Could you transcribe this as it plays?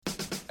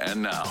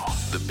And now,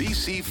 the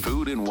BC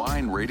Food and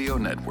Wine Radio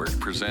Network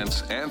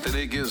presents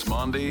Anthony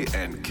Gismondi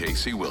and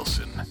Casey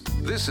Wilson.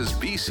 This is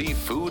BC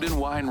Food and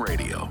Wine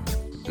Radio.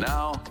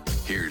 Now,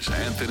 here's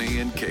Anthony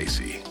and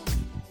Casey.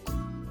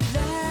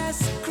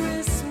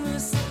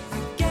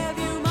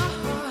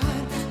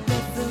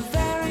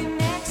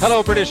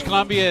 Hello, British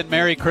Columbia, and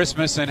Merry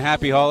Christmas and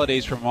Happy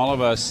Holidays from all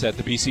of us at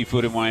the BC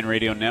Food and Wine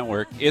Radio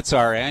Network. It's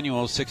our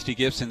annual 60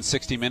 Gifts in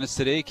 60 Minutes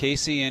today.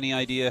 Casey, any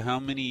idea how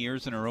many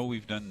years in a row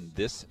we've done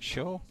this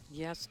show?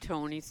 Yes,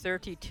 Tony,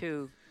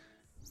 32.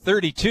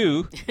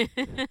 32?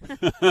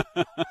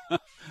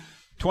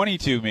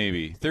 22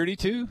 maybe.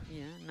 32?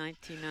 Yeah,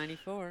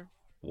 1994.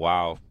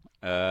 Wow.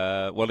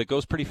 Well, it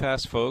goes pretty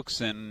fast,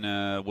 folks, and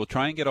we'll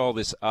try and get all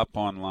this up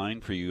online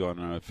for you on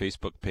our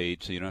Facebook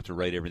page, so you don't have to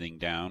write everything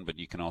down, but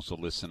you can also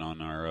listen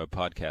on our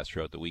podcast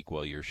throughout the week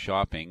while you're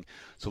shopping.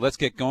 So let's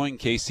get going,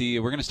 Casey.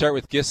 We're going to start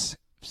with gifts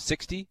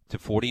 60 to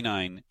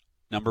 49.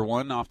 Number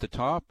one off the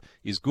top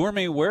is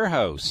Gourmet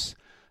Warehouse.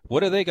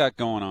 What do they got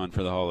going on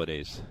for the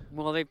holidays?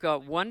 Well, they've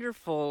got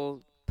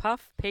wonderful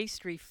puff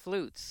pastry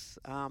flutes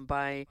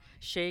by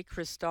Chez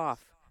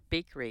Christophe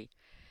Bakery.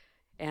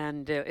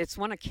 And it's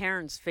one of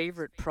Karen's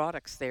favorite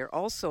products there.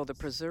 Also, the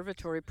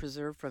Preservatory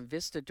Preserve from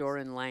Vistador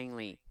in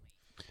Langley.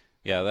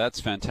 Yeah, that's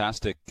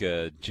fantastic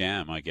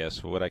jam, I guess.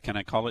 Can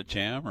I call it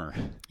jam, or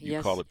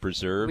you call it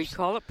preserves? We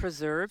call it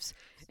preserves.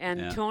 And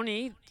yeah.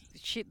 Tony,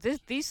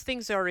 these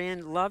things are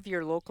in Love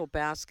Your Local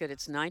Basket.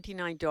 It's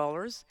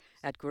 $99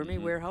 at Gourmet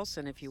Warehouse,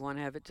 and if you want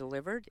to have it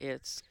delivered,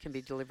 it can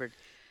be delivered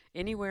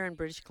anywhere in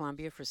British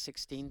Columbia for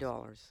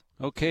 $16.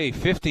 Okay,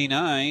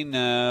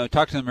 59.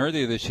 Talked to them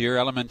earlier this year.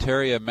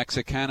 Alimentaria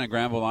Mexicana,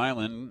 Granville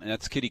Island.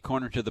 That's kitty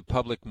corner to the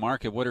public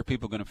market. What are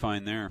people going to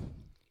find there?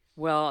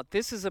 Well,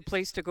 this is a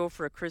place to go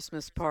for a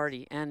Christmas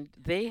party, and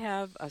they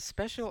have a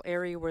special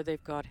area where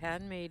they've got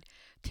handmade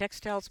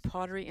textiles,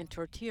 pottery, and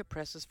tortilla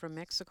presses from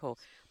Mexico.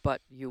 But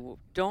you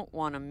don't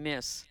want to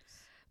miss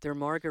their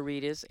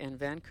margaritas and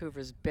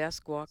Vancouver's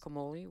best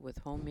guacamole with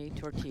homemade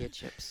tortilla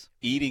chips.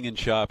 Eating and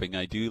shopping,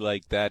 I do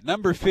like that.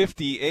 Number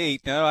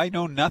 58. Now, I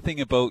know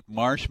nothing about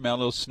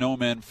marshmallow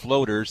snowman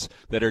floaters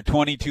that are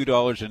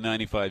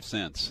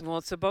 $22.95. Well,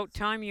 it's about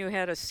time you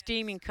had a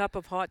steaming cup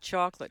of hot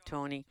chocolate,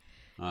 Tony.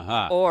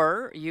 Uh-huh.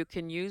 Or you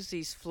can use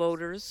these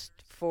floaters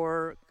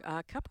for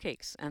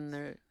cupcakes, and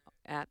they're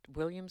at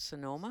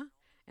Williams-Sonoma,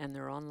 and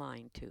they're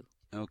online, too.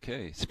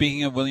 Okay.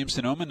 Speaking of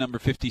Williams-Sonoma, number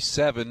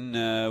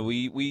 57,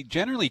 we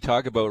generally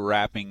talk about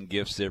wrapping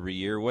gifts every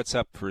year. What's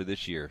up for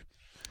this year?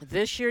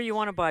 This year you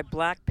want to buy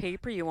black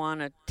paper. You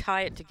want to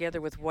tie it together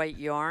with white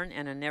yarn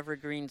and an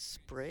evergreen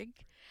sprig.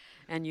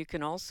 And you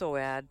can also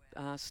add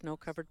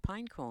snow-covered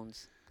pine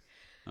cones.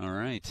 All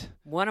right.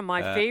 One of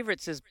my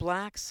favorites is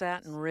black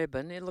satin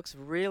ribbon. It looks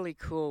really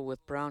cool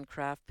with brown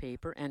craft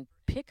paper. And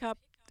pick up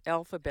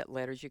alphabet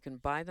letters. You can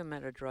buy them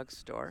at a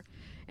drugstore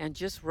and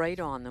just write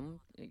on them,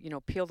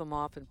 peel them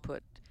off and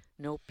put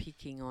no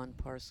peeking on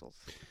parcels.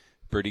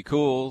 Pretty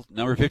cool.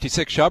 Number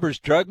 56, Shoppers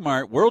Drug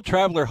Mart. World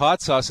Traveler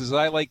Hot Sauces.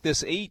 I like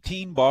this.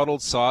 18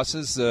 bottled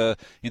sauces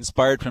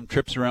inspired from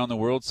trips around the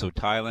world. So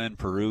Thailand,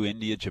 Peru,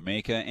 India,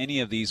 Jamaica.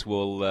 Any of these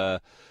will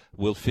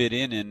fit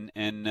in.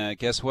 And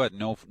guess what?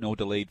 No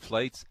delayed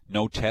flights,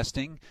 no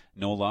testing,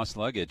 no lost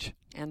luggage.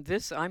 And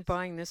I'm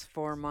buying this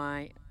for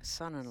my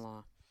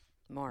son-in-law.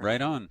 Mark.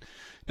 Right on.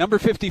 Number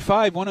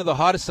 55, one of the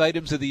hottest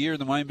items of the year in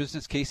the wine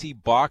business, Casey,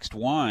 boxed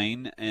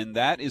wine. And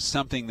that is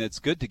something that's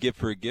good to give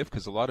for a gift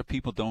because a lot of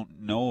people don't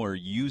know or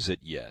use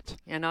it yet.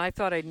 And I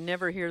thought I'd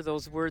never hear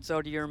those words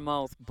out of your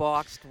mouth,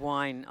 boxed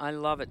wine. I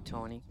love it,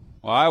 Tony.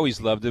 Well, I always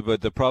loved it,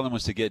 but the problem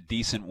was to get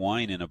decent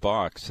wine in a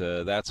box.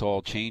 That's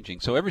all changing.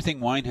 So Everything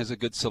Wine has a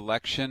good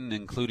selection,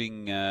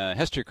 including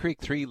Hester Creek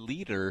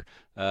 3-liter,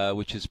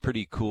 which is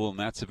pretty cool, and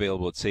that's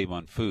available at Save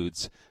on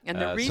Foods. And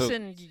the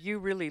reason you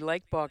really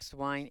like boxed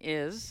wine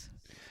is?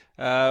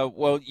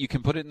 Well, you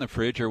can put it in the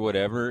fridge or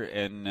whatever,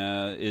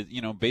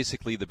 and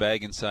basically the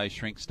bag inside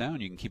shrinks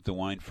down. You can keep the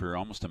wine for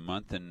almost a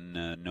month and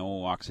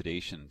no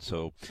oxidation.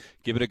 So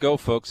give it a go,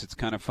 folks. It's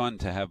kind of fun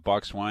to have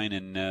boxed wine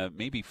and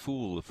maybe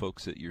fool the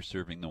folks that you're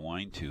serving the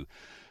wine to.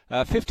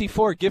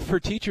 54, gift for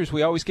teachers.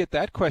 We always get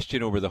that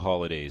question over the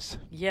holidays.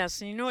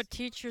 Yes, and you know what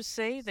teachers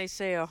say? They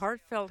say a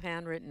heartfelt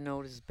handwritten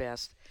note is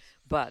best.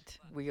 But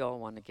we all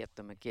want to get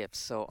them a gift,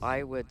 so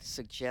I would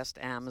suggest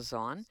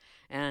Amazon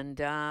and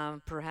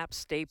perhaps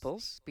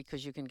Staples,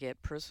 because you can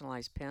get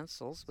personalized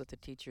pencils with the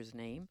teacher's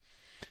name.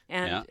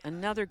 And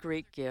another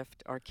great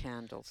gift are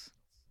candles.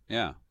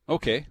 Yeah.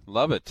 Okay.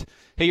 Love it.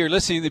 Hey, you're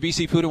listening to the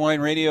BC Food and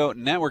Wine Radio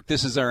Network.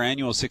 This is our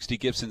annual 60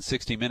 Gifts in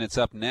 60 Minutes.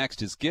 Up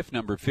next is gift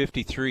number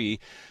 53.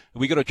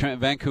 We go to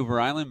Vancouver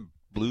Island.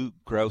 Blue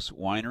Grouse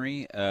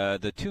Winery.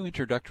 The two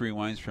introductory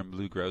wines from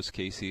Blue Grouse,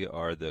 Casey,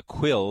 are the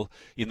Quill,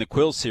 in the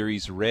Quill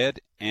series, red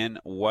and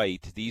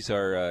white. These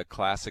are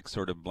classic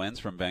sort of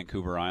blends from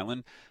Vancouver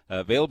Island.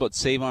 Available at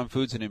Save on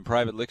Foods and in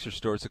private liquor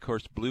stores. Of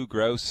course, Blue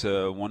Grouse,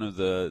 one of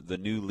the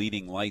new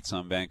leading lights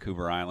on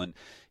Vancouver Island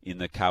in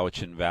the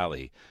Cowichan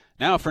Valley.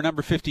 Now for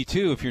number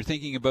 52, if you're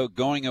thinking about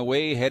going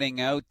away, heading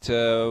out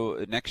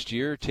next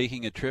year,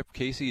 taking a trip,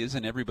 Casey,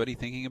 isn't everybody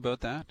thinking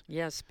about that?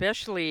 Yeah,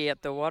 especially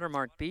at the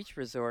Watermark Beach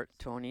Resort,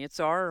 Tony. It's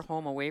our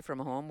home away from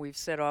home. We've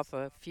set off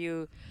a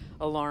few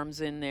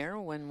alarms in there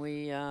when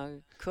we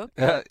cook.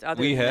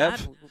 We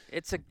have. That,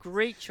 it's a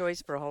great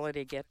choice for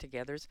holiday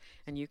get-togethers,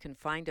 and you can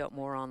find out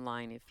more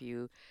online if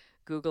you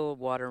Google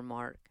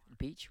Watermark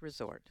Beach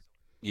Resort.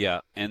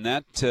 Yeah, and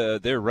that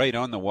they're right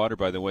on the water,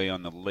 by the way,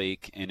 on the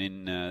lake, and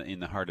in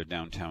the heart of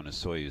downtown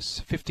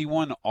Osoyoos.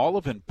 51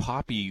 olive and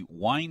poppy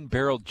wine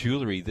barrel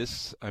jewelry.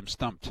 This, I'm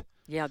stumped.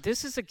 Yeah,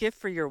 this is a gift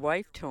for your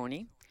wife,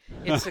 Tony.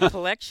 It's a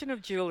collection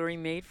of jewelry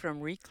made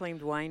from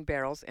reclaimed wine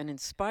barrels and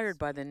inspired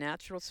by the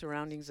natural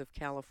surroundings of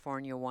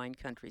California wine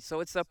country.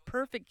 So it's a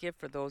perfect gift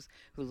for those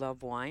who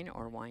love wine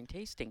or wine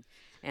tasting.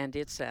 And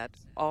it's at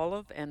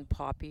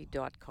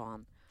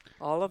oliveandpoppy.com.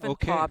 Olive and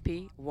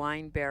Poppy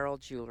wine barrel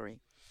jewelry.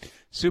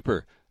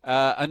 Super.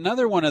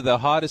 Another one of the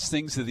hottest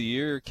things of the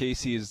year,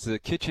 Casey, is the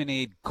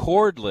KitchenAid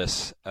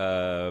cordless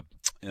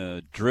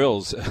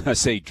drills. I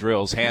say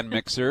drills, hand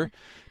mixer,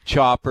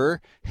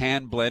 chopper,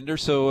 hand blender.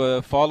 So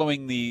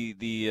following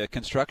the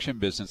construction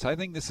business, I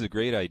think this is a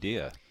great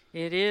idea.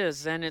 It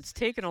is, and it's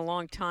taken a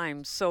long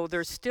time. So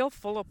they're still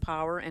full of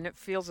power, and it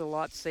feels a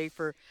lot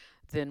safer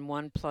than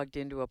one plugged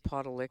into a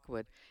pot of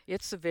liquid.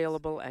 It's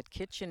available at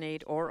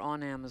KitchenAid or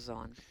on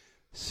Amazon.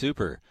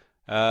 Super.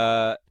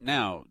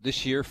 Now,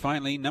 this year,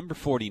 finally, number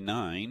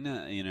 49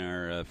 in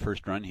our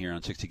first run here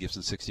on 60 Gifts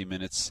in 60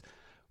 Minutes.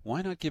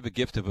 Why not give a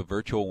gift of a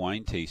virtual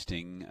wine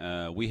tasting?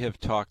 We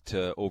have talked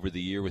over the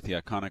year with the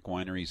iconic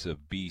wineries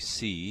of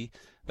BC.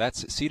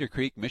 That's Cedar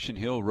Creek, Mission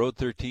Hill, Road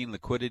 13,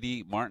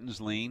 Liquidity, Martins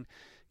Lane.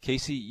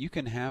 Casey, you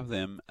can have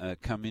them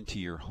come into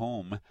your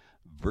home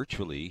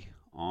virtually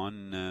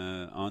on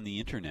the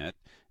internet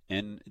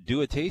and do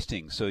a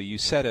tasting. So you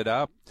set it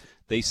up.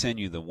 They send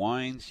you the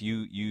wines.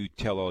 You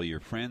tell all your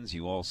friends.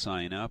 You all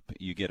sign up.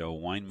 You get a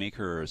winemaker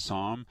or a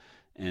somm,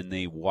 and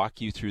they walk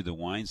you through the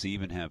wines. They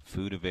even have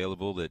food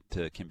available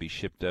that can be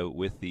shipped out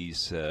with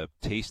these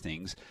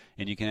tastings,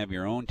 and you can have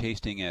your own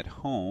tasting at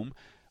home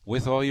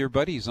with all your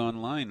buddies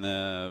online.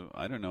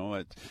 I don't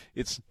know.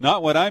 It's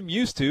not what I'm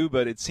used to,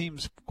 but it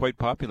seems quite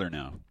popular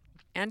now.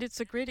 And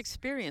it's a great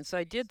experience.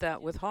 I did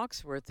that with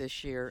Hawksworth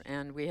this year,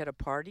 and we had a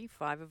party,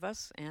 5 of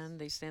us, and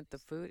they sent the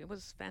food. It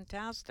was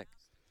fantastic.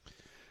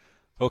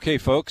 Okay,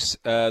 folks,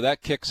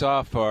 that kicks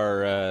off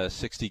our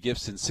 60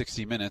 Gifts in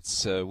 60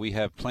 Minutes. We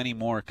have plenty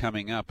more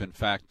coming up. In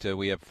fact,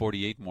 we have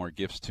 48 more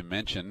gifts to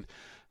mention.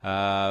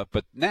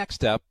 But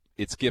next up,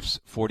 it's gifts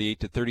 48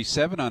 to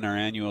 37 on our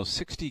annual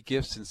 60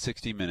 Gifts in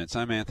 60 Minutes.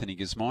 I'm Anthony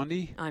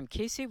Gismondi. I'm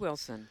Casey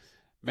Wilson.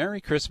 Merry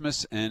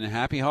Christmas and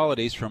happy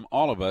holidays from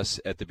all of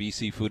us at the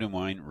BC Food and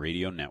Wine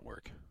Radio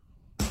Network.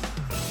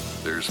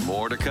 There's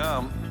more to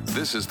come.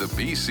 This is the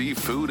BC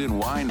Food and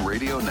Wine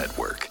Radio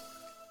Network.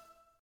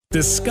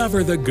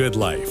 Discover the good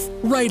life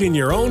right in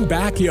your own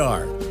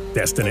backyard.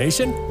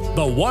 Destination?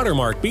 The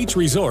Watermark Beach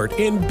Resort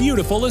in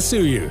beautiful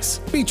Osoyoos.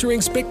 Featuring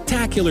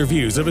spectacular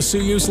views of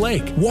Osoyoos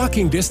Lake,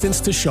 walking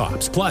distance to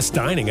shops, plus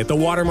dining at the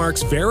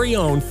Watermark's very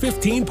own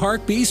 15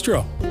 Park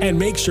Bistro. And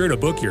make sure to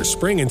book your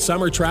spring and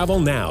summer travel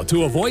now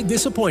to avoid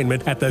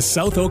disappointment at the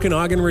South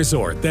Okanagan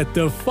Resort that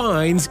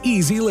defines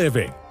easy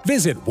living.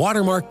 Visit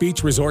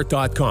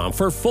watermarkbeachresort.com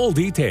for full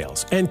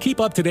details and keep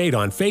up to date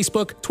on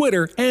Facebook,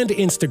 Twitter, and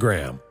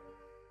Instagram.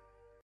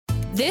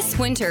 This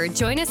winter,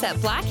 join us at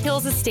Black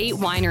Hills Estate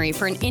Winery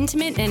for an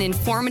intimate and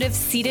informative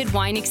seated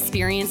wine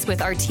experience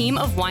with our team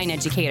of wine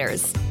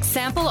educators.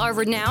 Sample our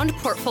renowned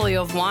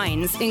portfolio of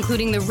wines,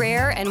 including the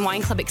rare and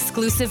Wine Club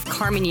exclusive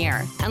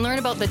Carmenere, and learn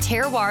about the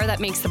terroir that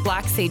makes the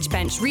Black Sage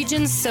Bench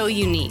region so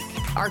unique.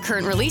 Our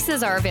current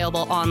releases are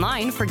available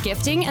online for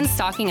gifting and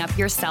stocking up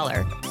your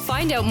cellar.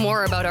 Find out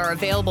more about our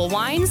available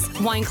wines,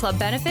 Wine Club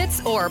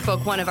benefits, or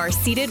book one of our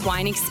seated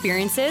wine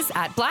experiences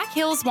at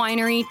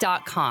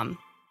blackhillswinery.com.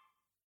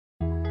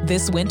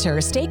 This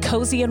winter, stay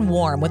cozy and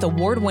warm with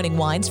award-winning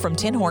wines from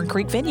Tinhorn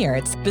Creek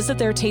Vineyards. Visit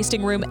their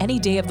tasting room any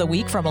day of the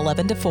week from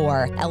 11 to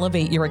 4.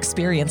 Elevate your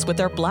experience with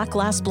their Black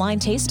Glass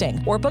blind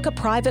tasting or book a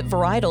private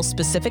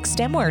varietal-specific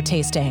stemware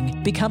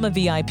tasting. Become a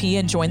VIP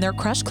and join their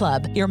Crush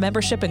Club. Your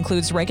membership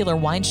includes regular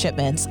wine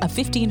shipments, a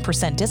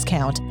 15%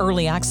 discount,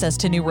 early access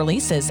to new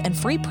releases, and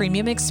free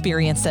premium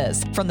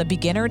experiences. From the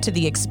beginner to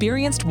the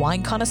experienced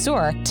wine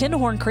connoisseur,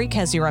 Tinhorn Creek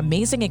has your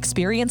amazing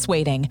experience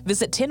waiting.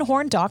 Visit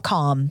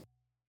tinhorn.com.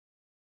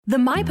 The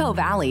Maipo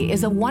Valley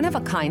is a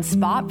one-of-a-kind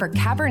spot for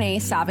Cabernet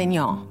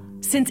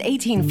Sauvignon. Since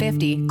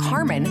 1850,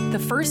 Carmen, the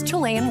first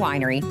Chilean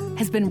winery,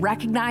 has been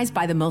recognized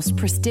by the most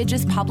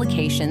prestigious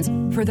publications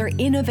for their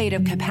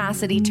innovative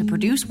capacity to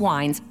produce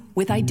wines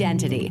with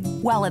identity,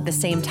 while at the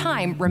same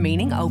time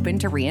remaining open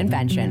to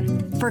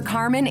reinvention. For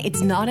Carmen,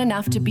 it's not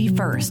enough to be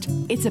first.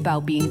 It's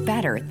about being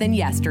better than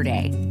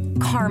yesterday.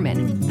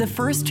 Carmen, the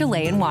first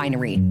Chilean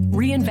winery,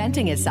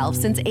 reinventing itself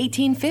since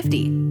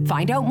 1850.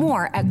 Find out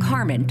more at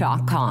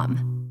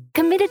carmen.com.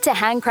 Committed to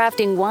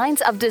handcrafting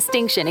wines of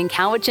distinction in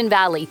Cowichan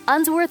Valley,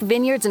 Unsworth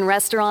Vineyards and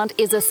Restaurant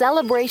is a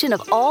celebration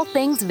of all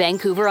things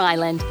Vancouver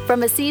Island.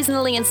 From a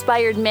seasonally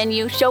inspired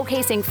menu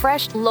showcasing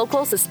fresh,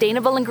 local,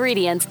 sustainable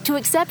ingredients to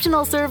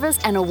exceptional service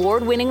and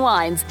award-winning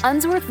wines,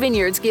 Unsworth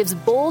Vineyards gives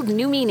bold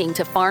new meaning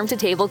to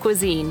farm-to-table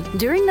cuisine.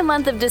 During the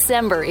month of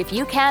December, if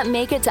you can't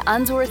make it to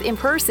Unsworth in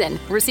person,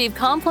 receive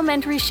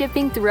complimentary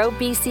shipping throughout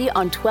BC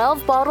on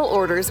 12 bottle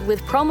orders with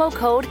promo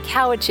code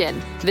Cowichan.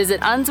 Visit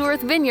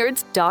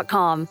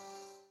unsworthvineyards.com.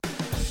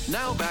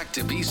 Now back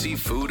to BC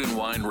Food and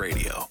Wine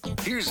Radio.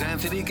 Here's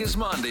Anthony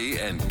Gismondi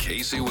and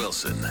Casey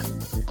Wilson.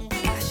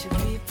 I should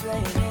be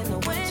playing in the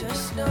winter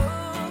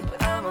snow,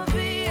 but I'ma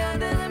be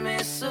under the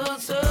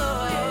mistletoe.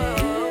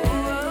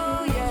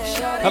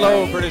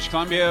 Hello, British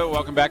Columbia.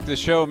 Welcome back to the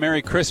show.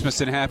 Merry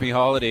Christmas and Happy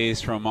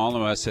Holidays from all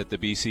of us at the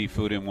BC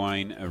Food and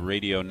Wine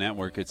Radio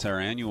Network. It's our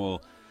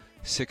annual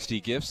 60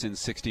 Gifts in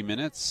 60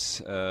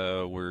 Minutes.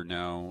 We're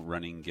now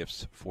running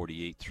gifts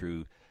 48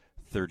 through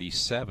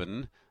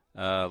 37.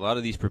 A lot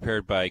of these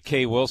prepared by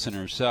Kay Wilson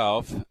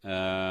herself, but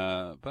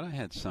I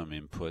had some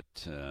input,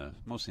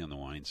 mostly on the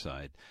wine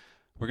side.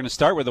 We're going to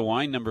start with the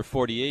wine number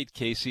 48.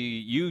 Casey,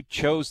 you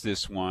chose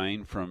this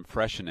wine from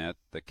Freshenet,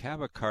 the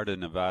Cava Carta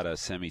Nevada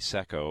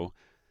Semi-Seco.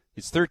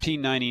 It's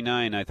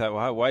 $13.99. I thought,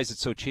 well, why is it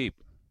so cheap?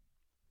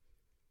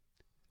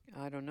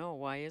 I don't know.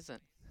 Why is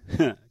it?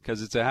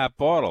 Because it's a half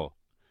bottle.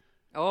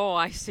 Oh,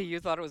 I see. You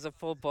thought it was a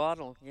full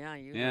bottle. Yeah.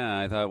 Yeah,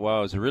 I thought, wow,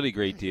 it was a really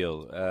great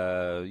deal.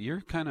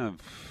 You're kind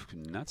of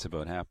nuts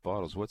about half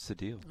bottles. What's the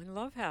deal? I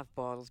love half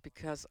bottles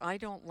because I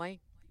don't like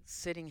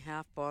seeing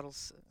half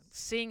bottles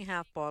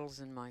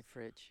in my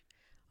fridge.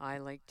 I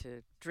like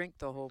to drink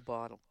the whole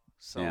bottle.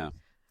 So, yeah.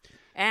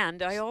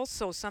 And I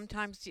also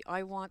sometimes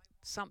I want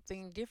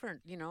something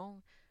different,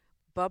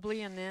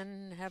 bubbly, and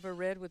then have a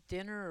red with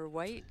dinner or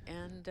white,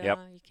 and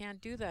you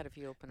can't do that if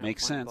you open up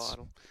one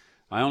bottle.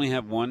 I only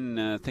have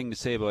one thing to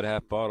say about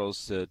half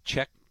bottles.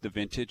 Check the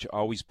vintage.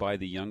 Always buy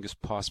the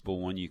youngest possible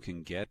one you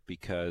can get,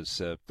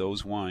 because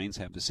those wines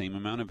have the same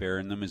amount of air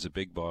in them as a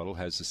big bottle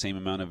has the same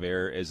amount of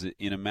air as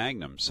in a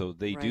Magnum. So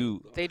they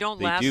do. They don't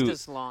last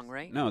as long,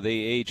 right? No, they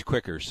age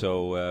quicker.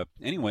 So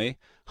anyway,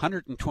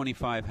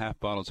 125 half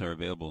bottles are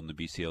available in the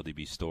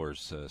BCLDB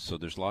stores. So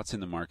there's lots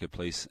in the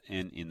marketplace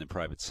and in the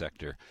private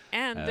sector.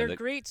 And they're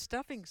great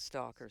stuffing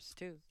stockers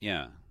too.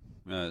 Yeah,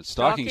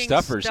 stocking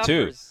stuffers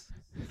too.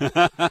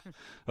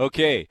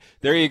 Okay,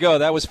 there you go.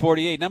 That was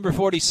 48. Number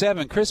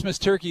 47, Christmas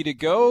turkey to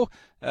go.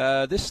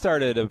 This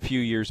started a few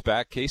years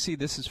back. Casey,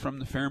 this is from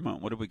the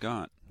Fairmont. What have we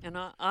got? And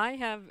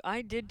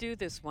I did do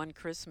this one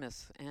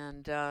Christmas,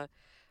 and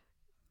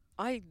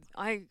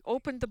I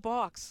opened the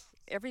box.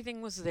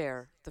 Everything was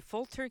there. The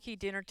full turkey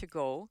dinner to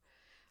go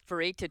for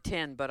 8 to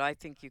 10, but I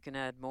think you can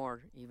add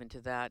more even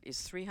to that, is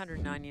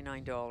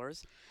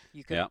 $399.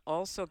 You can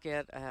also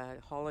get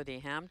a holiday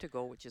ham to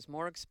go, which is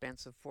more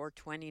expensive,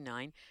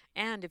 $429.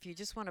 And if you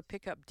just want to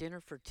pick up dinner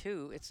for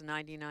two, it's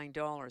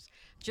 $99.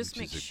 Just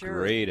make sure.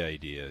 Great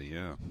idea,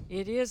 yeah.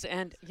 It is.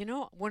 And,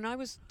 when I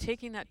was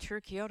taking that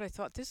turkey out, I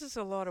thought, this is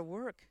a lot of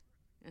work.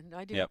 And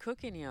I didn't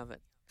cook any of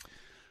it.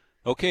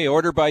 Okay,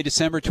 order by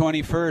December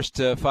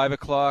 21st, 5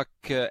 o'clock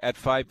at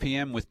 5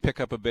 p.m. with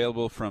pickup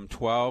available from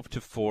 12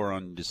 to 4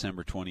 on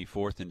December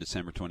 24th and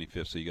December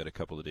 25th. So you got a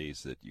couple of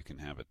days that you can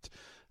have it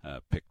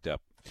picked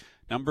up.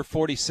 Number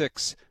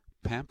 46,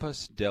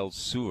 Pampas del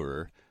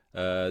Sur.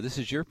 This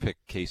is your pick,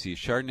 Casey.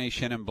 Chardonnay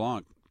Chenin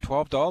Blanc.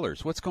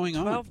 $12. What's going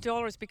on?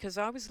 $12 because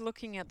I was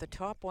looking at the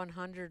top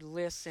 100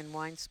 lists in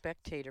Wine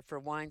Spectator for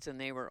wines, and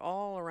they were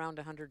all around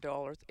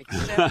 $100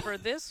 except for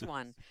this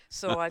one.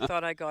 So I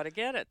thought I got to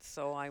get it.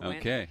 So I went.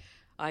 Okay.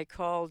 I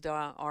called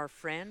our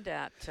friend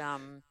at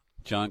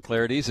John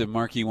Clarity's at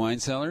Marquee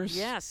Wine Cellars.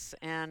 Yes,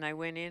 and I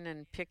went in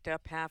and picked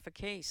up half a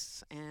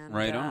case. And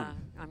right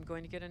on. I'm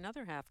going to get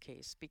another half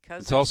case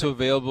because it's also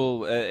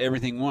available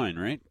Everything Wine,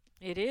 right?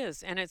 It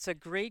is, and it's a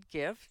great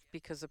gift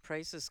because the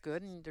price is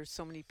good, and there's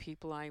so many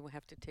people I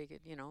have to take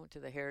it, to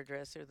the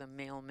hairdresser, the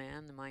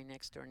mailman, my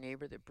next-door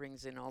neighbor that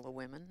brings in all the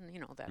women,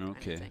 that kind of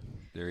thing. Okay,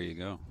 there you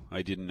go.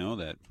 I didn't know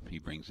that he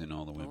brings in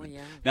all the women. Oh,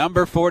 yeah.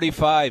 Number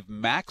 45,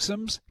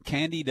 Maxim's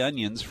Candied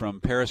Onions from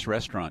Paris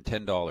Restaurant,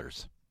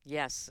 $10.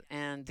 Yes,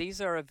 and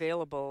these are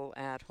available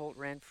at Holt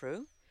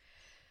Renfrew.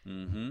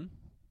 Mm-hmm.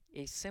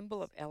 A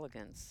symbol of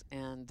elegance,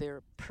 and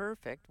they're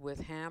perfect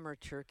with ham or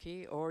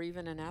turkey or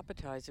even an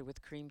appetizer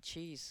with cream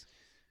cheese.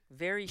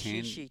 Very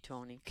shishi,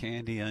 Tony.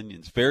 Candy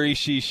onions. Very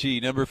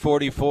shishi. Number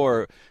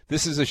 44.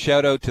 This is a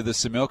shout out to the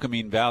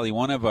Similkameen Valley,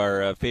 one of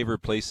our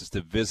favorite places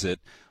to visit.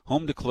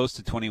 Home to close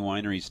to 20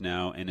 wineries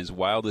now, and as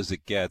wild as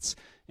it gets.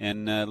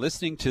 And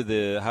listening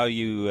to how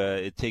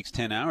it takes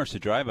 10 hours to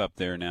drive up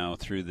there now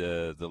through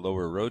the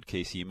lower road,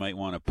 Casey, you might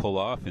want to pull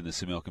off in the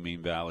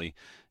Similkameen Valley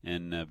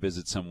and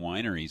visit some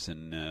wineries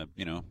and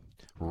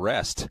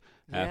rest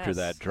after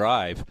that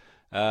drive.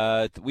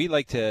 We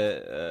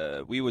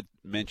would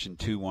mention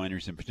two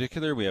wineries in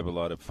particular. We have a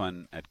lot of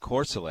fun at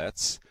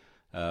Corselet's.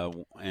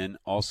 and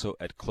also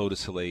at Clos de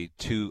Soleil,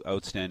 2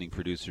 outstanding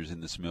producers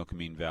in the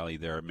Similkameen Valley.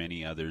 There are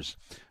many others,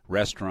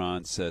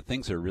 restaurants.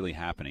 Things are really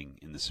happening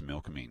in the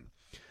Similkameen.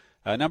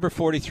 Number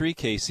 43,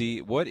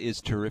 Casey, what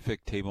is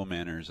Terrific Table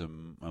Manners, a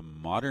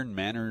modern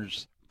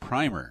manners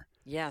primer?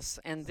 Yes,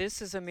 and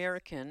this is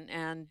American,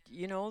 and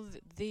you know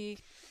the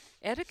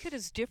etiquette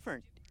is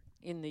different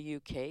in the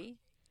UK,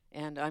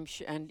 and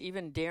and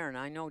even Darren.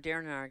 I know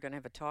Darren and I are going to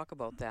have a talk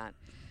about that.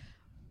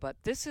 But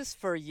this is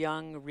for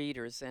young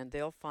readers, and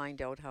they'll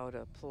find out how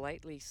to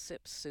politely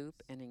sip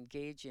soup and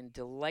engage in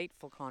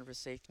delightful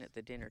conversation at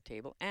the dinner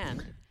table,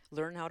 and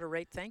learn how to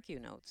write thank you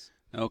notes.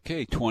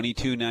 Okay,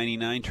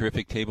 $22.99,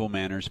 Terrific Table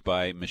Manners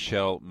by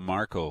Michelle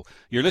Marco.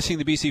 You're listening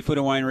to BC Food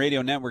and Wine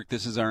Radio Network.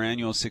 This is our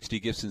annual 60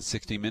 Gifts in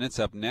 60 Minutes.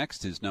 Up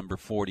next is number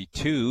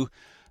 42,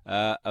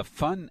 a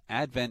fun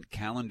Advent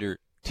calendar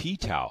tea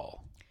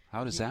towel.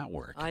 How does that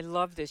work? I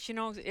love this. You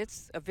know,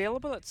 it's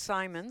available at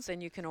Simons,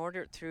 and you can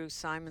order it through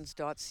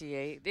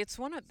simons.ca.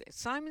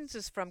 Simons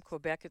is from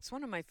Quebec. It's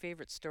one of my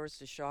favorite stores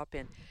to shop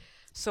in.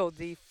 So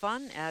the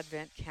Fun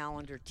Advent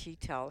Calendar Tea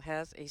Towel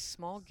has a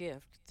small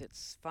gift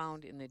that's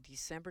found in the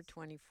December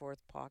 24th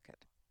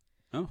pocket.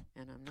 Oh.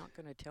 And I'm not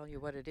going to tell you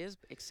what it is,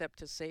 except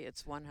to say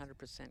it's 100%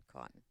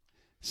 cotton.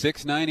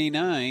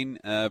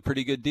 $6.99,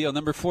 pretty good deal.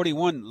 Number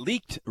 41,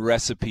 Leaked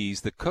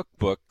Recipes, the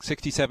cookbook,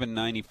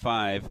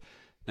 $67.95.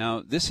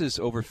 Now, this is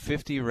over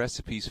 50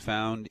 recipes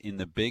found in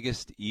the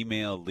biggest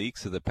email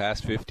leaks of the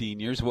past 15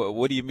 years.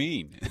 What do you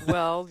mean?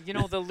 Well, you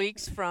know, the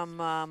leaks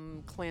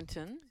from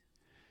Clinton.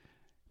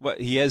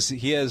 What, he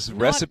has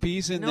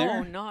recipes in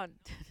there? No,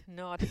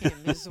 not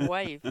him, his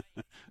wife.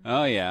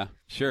 Oh, yeah,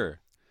 sure.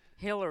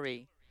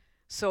 Hillary.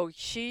 So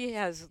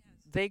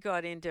they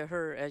got into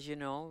her, as you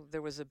know,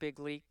 there was a big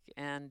leak,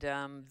 and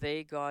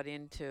they got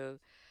into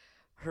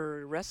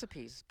her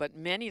recipes. But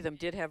many of them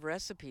did have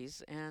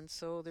recipes, and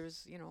so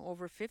there's,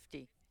 over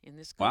 50 in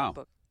this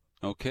cookbook.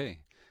 Wow. Okay.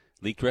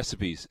 Leaked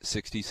recipes,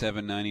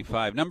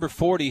 $67.95. Number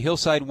 40,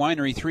 Hillside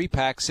Winery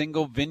 3-pack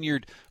single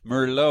vineyard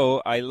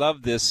Merlot. I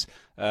love this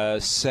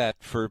set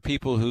for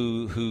people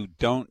who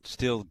don't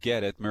still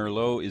get it.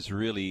 Merlot is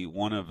really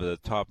one of the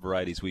top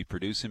varieties we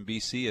produce in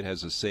BC. It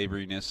has a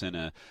savoriness and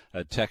a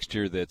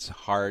texture that's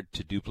hard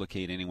to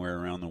duplicate anywhere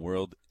around the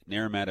world.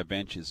 Naramata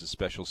Bench is a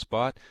special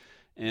spot.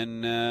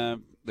 And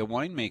the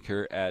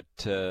winemaker at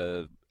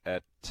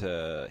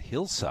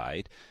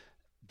Hillside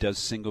does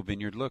single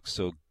vineyard looks.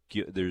 So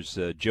there's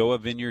Joa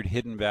Vineyard,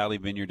 Hidden Valley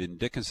Vineyard, and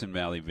Dickinson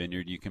Valley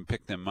Vineyard. You can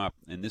pick them up.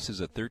 And this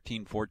is a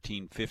 13,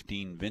 14,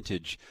 15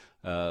 vintage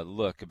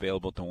look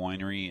available to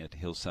winery at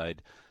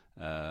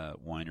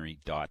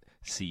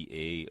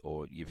hillsidewinery.ca,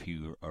 or if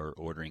you are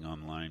ordering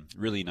online.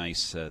 Really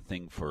nice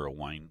thing for a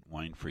wine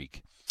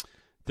freak.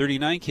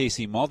 39,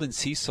 Casey, Malden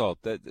sea salt.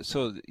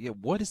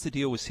 What is the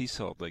deal with sea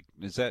salt? Like,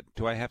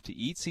 do I have to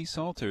eat sea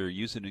salt or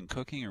use it in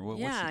cooking, or what's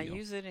the deal?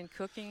 Use it in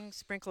cooking,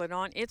 sprinkle it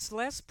on. It's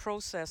less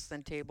processed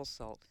than table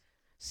salt,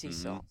 sea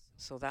salt.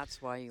 So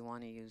that's why you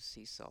want to use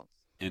sea salt.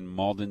 And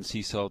Malden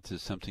sea salt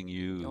is something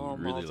you really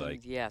Malden,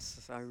 like.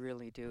 Yes, I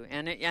really do.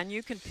 And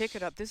you can pick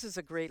it up. This is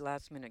a great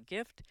last-minute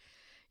gift.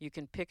 You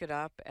can pick it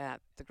up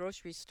at the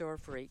grocery store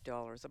for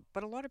 $8.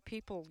 But a lot of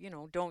people,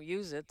 don't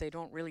use it. They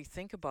don't really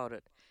think about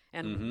it.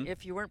 And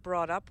if you weren't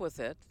brought up with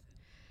it,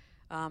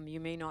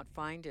 you may not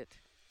find it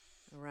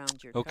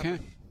around your cupboard.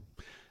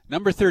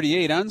 Number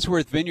 38,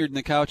 Unsworth Vineyard in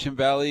the Cowichan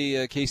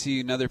Valley. Casey,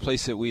 another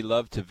place that we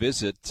love to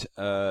visit.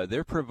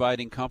 They're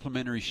providing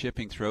complimentary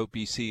shipping throughout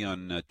BC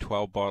on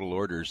 12-bottle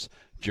orders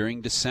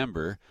during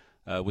December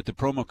with the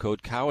promo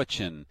code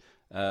Cowichan.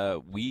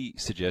 We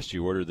suggest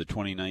you order the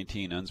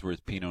 2019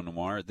 Unsworth Pinot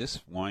Noir.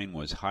 This wine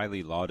was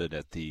highly lauded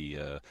at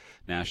the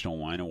National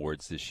Wine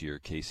Awards this year,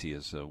 Casey,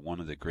 as one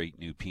of the great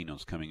new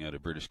Pinots coming out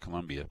of British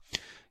Columbia.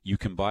 You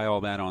can buy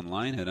all that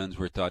online at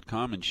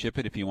unsworth.com and ship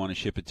it. If you want to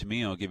ship it to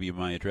me, I'll give you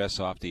my address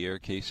off the air,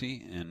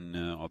 Casey, and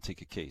I'll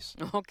take a case.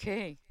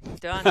 Okay,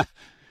 done.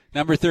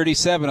 Number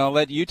 37, I'll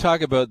let you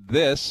talk about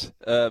this,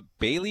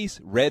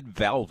 Bailey's Red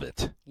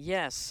Velvet.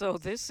 Yes, so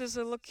this is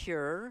a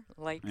liqueur,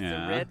 like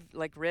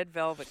red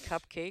velvet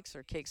cupcakes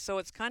or cakes. So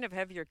it's kind of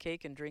heavier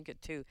cake and drink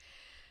it too.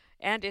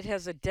 And it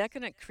has a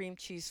decadent cream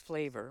cheese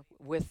flavor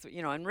with,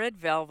 and red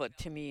velvet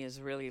to me is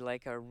really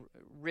like a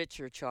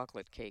richer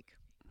chocolate cake.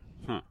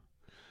 Huh.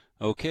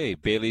 Okay,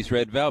 Bailey's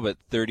Red Velvet,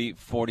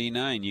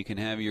 $30.49. You can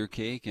have your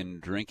cake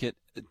and drink it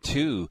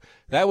too.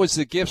 That was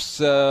the gifts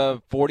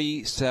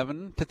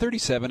 47 to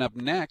 37. Up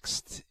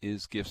next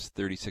is gifts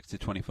 36 to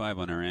 25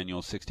 on our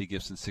annual 60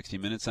 Gifts in 60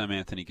 Minutes. I'm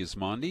Anthony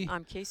Gismondi.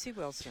 I'm Casey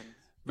Wilson.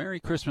 Merry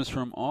Christmas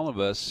from all of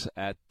us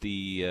at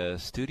the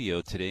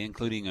studio today,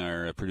 including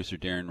our producer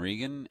Darren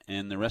Regan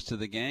and the rest of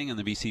the gang on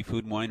the BC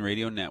Food and Wine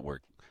Radio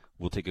Network.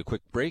 We'll take a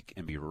quick break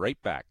and be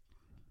right back.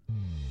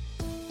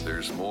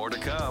 There's more to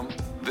come.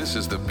 This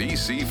is the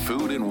BC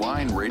Food and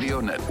Wine Radio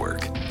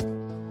Network.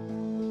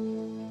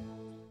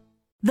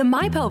 The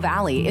Maipo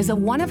Valley is a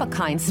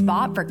one-of-a-kind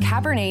spot for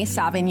Cabernet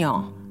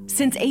Sauvignon.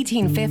 Since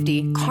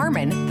 1850,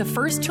 Carmen, the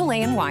first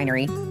Chilean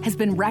winery, has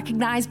been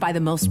recognized by the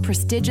most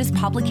prestigious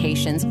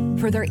publications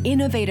for their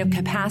innovative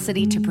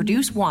capacity to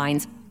produce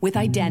wines with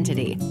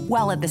identity,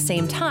 while at the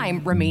same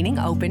time remaining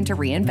open to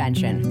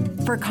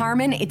reinvention. For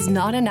Carmen, it's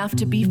not enough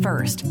to be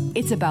first.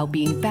 It's about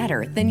being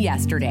better than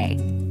yesterday.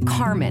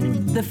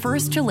 Carmen, the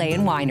first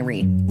Chilean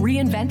winery,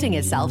 reinventing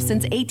itself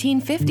since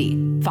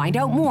 1850. Find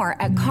out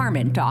more at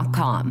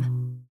carmen.com.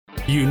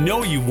 You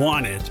know you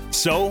want it,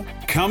 so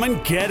come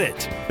and get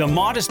it. The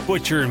Modest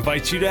Butcher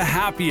invites you to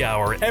happy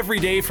hour every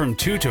day from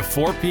 2 to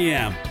 4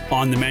 p.m.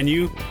 On the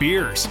menu,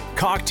 beers,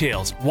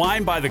 cocktails,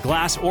 wine by the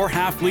glass or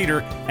half liter,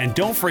 and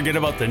don't forget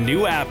about the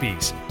new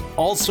appies.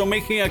 Also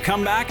making a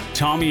comeback,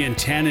 Tommy and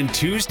Tannen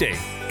Tuesday.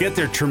 Get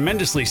their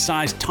tremendously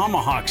sized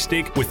tomahawk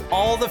steak with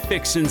all the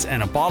fixins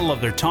and a bottle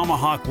of their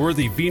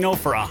tomahawk-worthy vino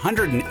for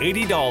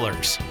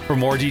 $180. For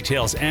more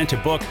details and to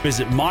book,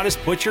 visit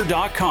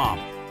modestbutcher.com.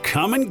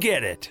 Come and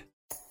get it.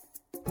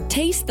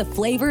 Taste the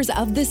flavors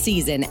of the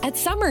season at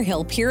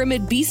Summerhill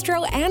Pyramid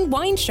Bistro and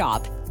Wine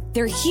Shop.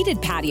 Their heated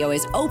patio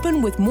is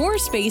open with more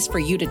space for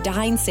you to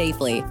dine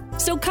safely.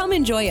 So come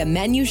enjoy a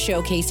menu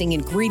showcasing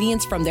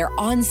ingredients from their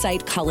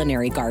on-site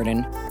culinary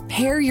garden.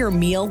 Pair your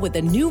meal with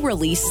a new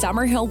release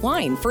Summerhill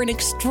wine for an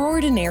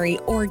extraordinary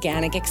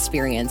organic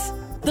experience.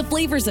 The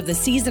flavors of the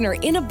season are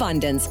in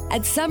abundance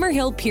at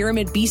Summerhill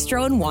Pyramid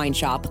Bistro and Wine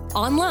Shop.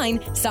 Online,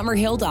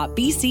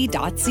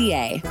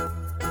 summerhill.bc.ca.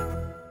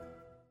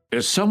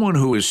 As someone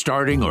who is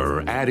starting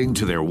or adding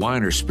to their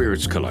wine or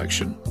spirits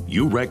collection,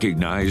 you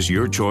recognize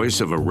your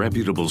choice of a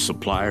reputable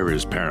supplier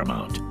is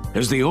paramount.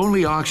 As the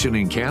only auction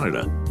in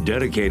Canada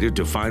dedicated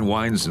to fine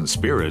wines and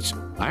spirits,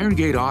 Iron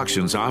Gate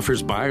Auctions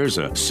offers buyers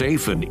a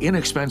safe and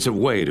inexpensive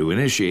way to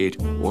initiate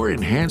or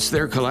enhance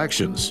their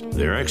collections.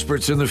 They're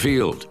experts in the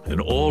field, and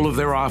all of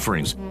their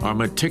offerings are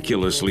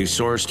meticulously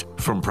sourced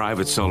from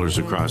private sellers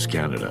across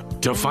Canada.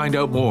 To find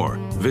out more,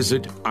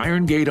 visit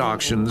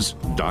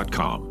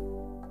IronGateAuctions.com.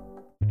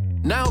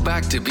 Now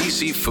back to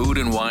BC Food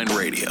and Wine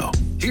Radio.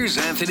 Here's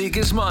Anthony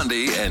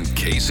Gismondi and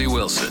Casey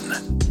Wilson.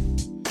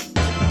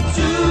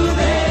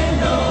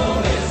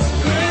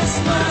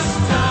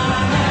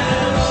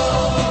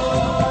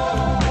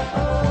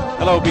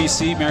 Hello,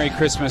 BC. Merry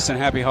Christmas and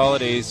Happy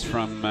Holidays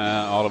from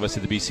all of us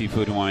at the BC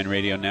Food and Wine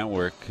Radio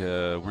Network.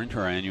 We're into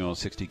our annual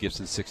 60 Gifts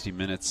in 60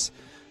 Minutes.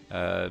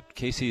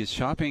 Casey, is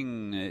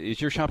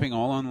your shopping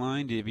all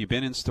online? Have you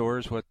been in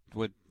stores?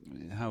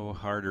 How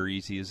hard or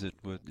easy is it?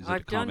 Is it a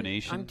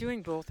combination? I'm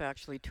doing both,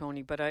 actually,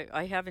 Tony, but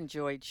I have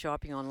enjoyed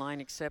shopping online,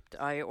 except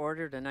I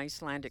ordered an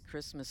Icelandic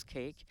Christmas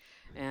cake,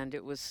 and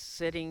it was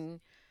sitting,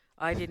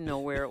 I didn't know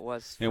where it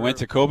was. It went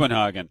to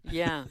Copenhagen.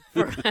 Yeah,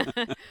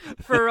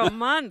 for a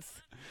month.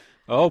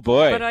 Oh,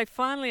 boy. But I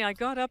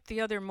got up the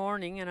other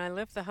morning, and I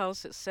left the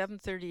house at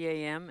 7:30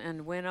 a.m.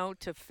 and went out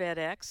to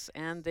FedEx,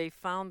 and they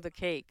found the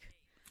cake.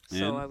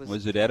 So and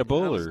was it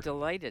edible? I was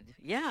delighted.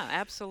 Yeah,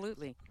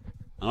 absolutely.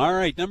 All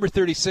right, number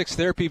 36,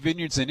 Therapy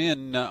Vineyards and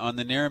Inn on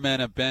the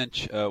Naramana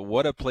Bench.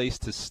 What a place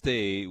to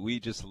stay. We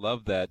just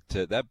love that.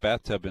 That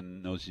bathtub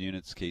in those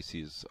units,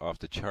 Casey, is off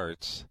the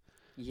charts.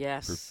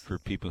 Yes. For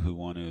people who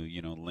want to,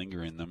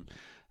 linger in them.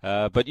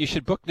 But you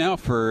should book now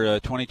for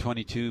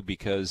 2022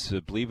 because,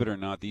 believe it or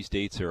not, these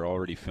dates are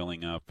already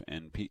filling up.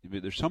 And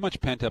there's so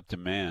much pent-up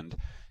demand.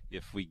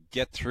 If we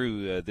get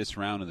through this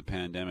round of the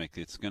pandemic,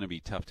 it's going to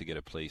be tough to get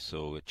a place.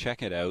 So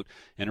check it out.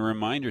 And a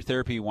reminder,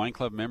 Therapy Wine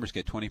Club members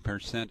get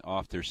 20%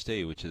 off their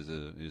stay, which is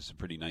a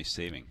pretty nice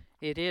saving.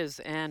 It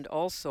is. And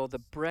also the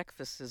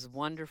breakfast is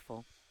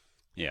wonderful.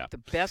 Yeah. The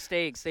best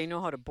eggs. They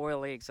know how to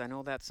boil eggs. I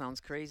know that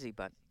sounds crazy,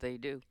 but they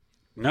do.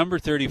 Number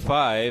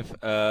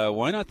 35,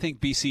 why not think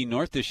BC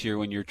North this year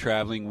when you're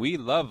traveling? We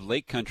love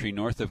Lake Country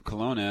north of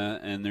Kelowna,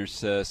 and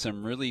there's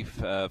some really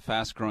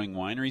fast-growing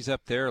wineries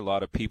up there. A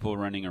lot of people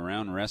running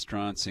around,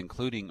 restaurants,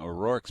 including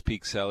O'Rourke's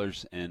Peak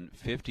Cellars and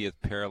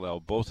 50th Parallel.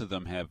 Both of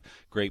them have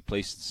great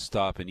places to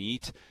stop and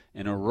eat.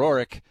 And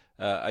O'Rourke,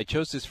 I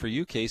chose this for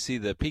you, Casey,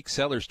 the Peak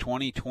Cellars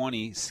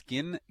 2020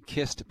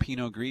 Skin-Kissed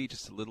Pinot Gris,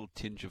 just a little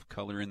tinge of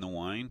color in the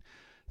wine.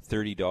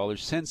 $30.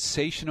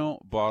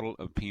 Sensational bottle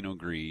of Pinot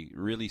Gris.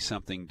 Really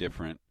something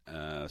different.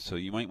 So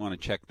you might want to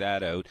check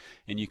that out.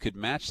 And you could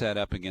match that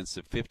up against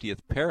the 50th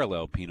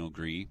Parallel Pinot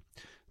Gris,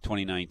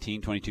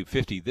 2019,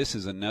 2250. This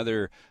is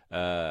another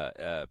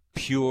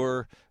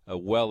pure,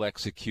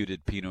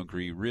 well-executed Pinot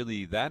Gris.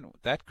 Really,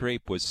 that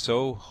grape was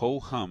so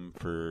ho-hum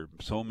for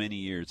so many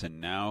years,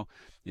 and now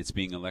it's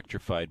being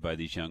electrified by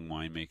these young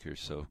winemakers.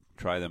 So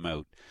try them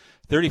out.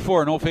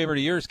 34, an old favorite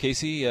of yours,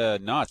 Casey,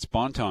 Knott's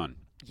Bonton.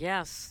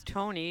 Yes,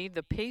 Tony,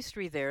 the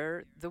pastry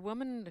there, the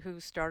woman who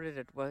started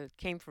it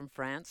came from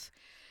France,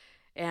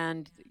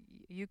 And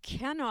you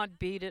cannot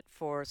beat it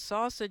for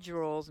sausage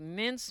rolls,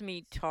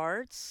 mincemeat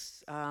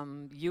tarts,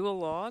 Yule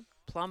log,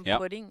 plum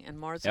pudding, and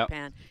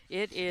marzipan.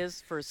 It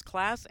is first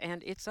class,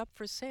 and it's up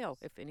for sale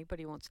if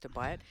anybody wants to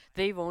buy it.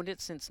 They've owned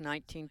it since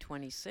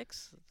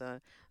 1926,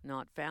 the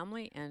Knott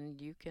family,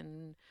 and you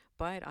can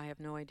buy it. I have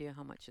no idea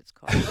how much it's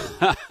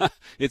cost.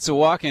 It's a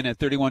walk-in at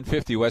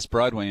 3150 West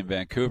Broadway in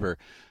Vancouver.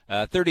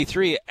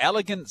 33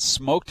 elegant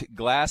smoked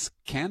glass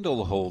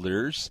candle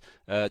holders,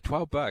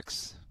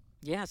 $12.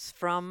 Yes,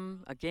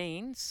 from,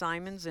 again,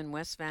 Simon's in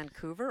West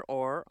Vancouver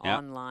or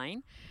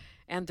online.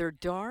 And they're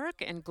dark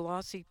and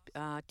glossy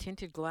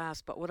tinted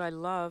glass. But what I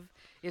love,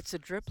 it's a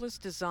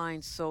dripless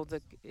design, so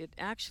it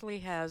actually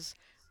has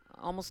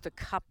almost a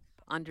cup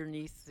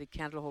underneath the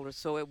candle holder,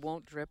 so it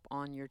won't drip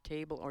on your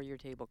table or your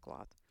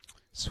tablecloth.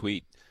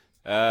 Sweet.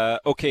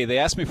 Okay, they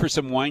asked me for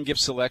some wine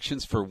gift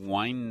selections for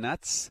wine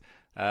nuts.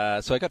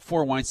 So I got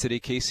 4 wines today,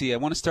 Casey. I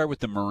want to start with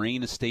the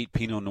Moraine Estate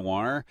Pinot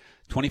Noir,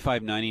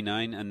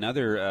 $25.99.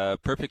 Another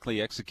perfectly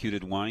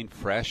executed wine,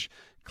 fresh,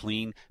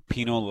 clean,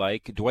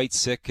 Pinot-like. Dwight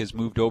Sick has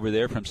moved over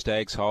there from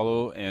Stag's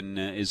Hollow and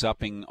is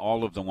upping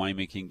all of the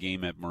winemaking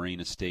game at Moraine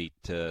Estate.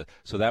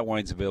 So that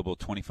wine's available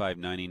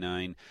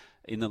 $25.99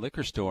 in the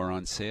liquor store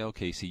on sale,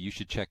 Casey. You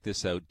should check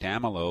this out.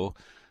 Damelo.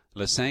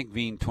 Le Cinq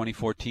Vignes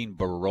 2014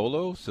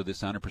 Barolo, so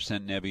this 100%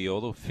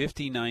 Nebbiolo,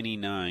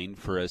 $50.99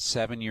 for a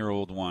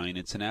 7-year-old wine.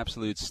 It's an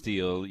absolute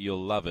steal.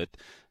 You'll love it,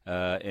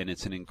 and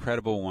it's an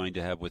incredible wine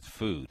to have with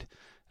food.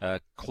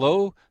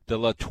 Clos de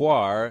la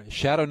Toire,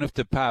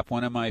 Châteauneuf-du-Pape,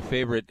 one of my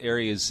favorite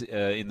areas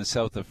in the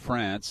south of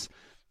France.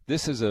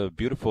 This is a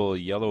beautiful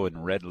yellow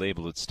and red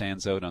label. It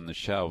stands out on the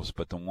shelves,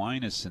 but the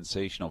wine is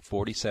sensational,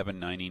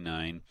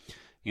 $47.99.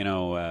 You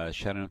know,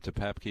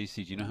 Châteauneuf-du-Pape,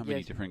 Casey, do you know how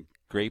many different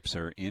grapes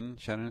are in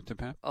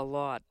Châteauneuf-du-Pape? A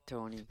lot,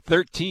 Tony.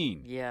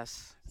 13.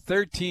 Yes.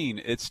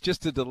 13. It's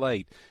just a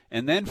delight.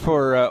 And then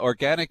for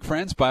organic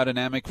friends,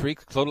 biodynamic free,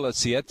 Clos de la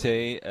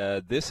Siete,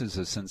 this is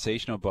a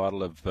sensational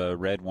bottle of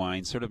red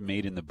wine, sort of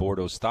made in the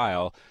Bordeaux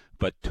style,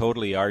 but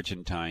totally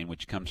Argentine,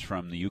 which comes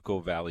from the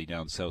Uco Valley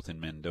down south in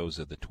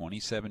Mendoza. The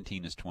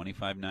 2017 is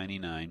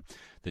 $25.99.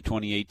 The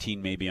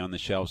 2018 may be on the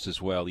shelves as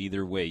well.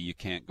 Either way, you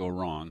can't go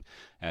wrong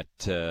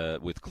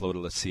with Clos de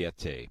la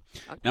Siete.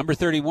 Number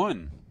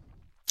 31.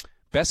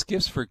 Best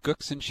gifts for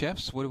cooks and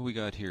chefs. What have we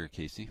got here,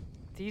 Casey?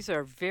 These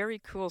are very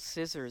cool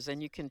scissors,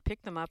 and you can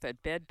pick them up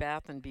at Bed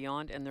Bath &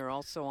 Beyond, and they're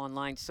also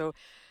online. So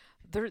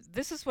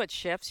this is what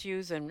chefs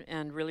use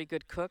and really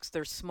good cooks.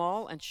 They're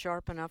small and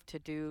sharp enough to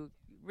do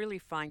really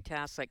fine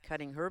tasks like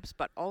cutting herbs,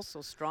 but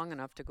also strong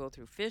enough to go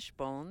through fish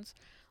bones,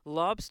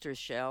 lobster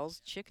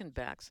shells, chicken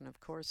backs, and, of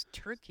course,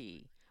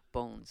 turkey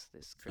bones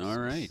this Christmas.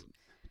 All right.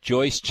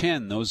 Joyce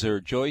Chen. Those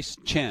are Joyce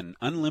Chen.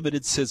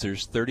 Unlimited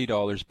scissors,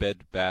 $30,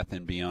 Bed Bath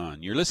 &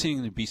 Beyond. You're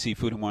listening to BC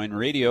Food and Wine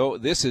Radio.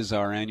 This is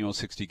our annual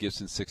 60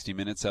 Gifts in 60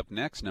 Minutes. Up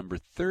next, number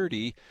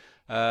 30,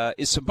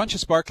 is a bunch of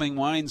sparkling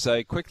wines.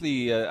 I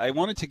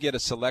wanted to get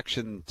a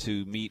selection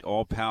to meet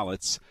all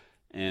palates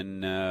and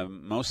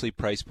mostly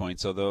price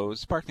points, although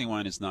sparkling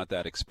wine is not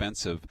that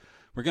expensive.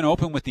 We're going to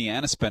open with the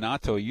Anna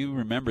Spinato. You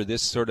remember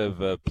this sort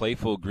of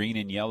playful green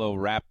and yellow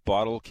wrap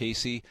bottle,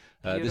 Casey?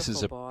 This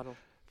is a bottle.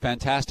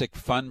 Fantastic,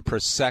 fun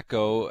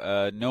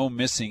Prosecco. No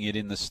missing it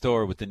in the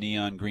store with the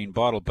neon green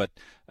bottle, but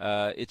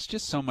it's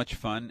just so much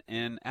fun.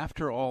 And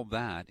after all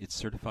that, it's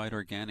certified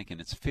organic, and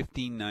it's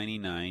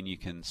 $15.99. You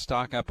can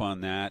stock up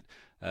on that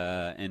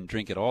and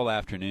drink it all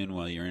afternoon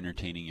while you're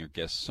entertaining your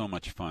guests. So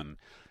much fun.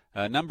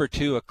 Number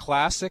 2, a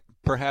classic,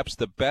 perhaps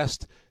the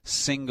best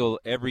single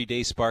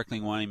everyday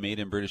sparkling wine made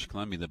in British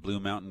Columbia, the Blue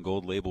Mountain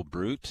Gold Label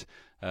Brut.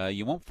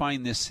 You won't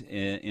find this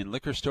in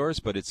liquor stores,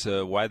 but it's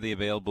widely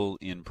available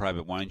in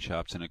private wine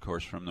shops and, of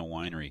course, from the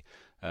winery.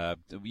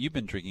 You've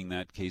been drinking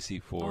that, Casey,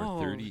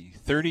 for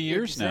 30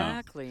 years now.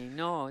 Exactly.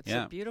 No, it's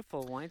a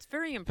beautiful wine. It's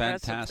very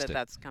impressive that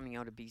that's coming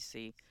out of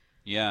BC.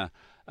 Yeah.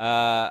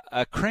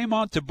 A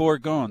Crémant de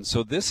Bourgogne.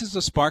 So this is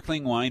a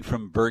sparkling wine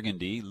from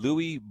Burgundy,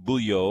 Louis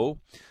Bouillot.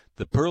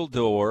 The Pearl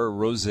d'Or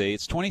Rosé.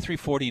 It's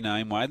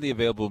 $23.49, widely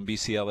available in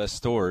BCLS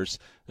stores.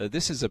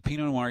 This is a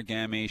Pinot Noir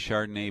Gamay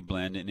Chardonnay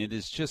blend, and it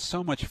is just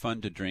so much fun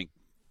to drink.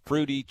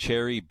 Fruity,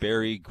 cherry,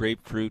 berry,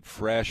 grapefruit,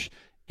 fresh,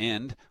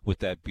 and with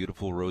that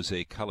beautiful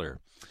rosé color.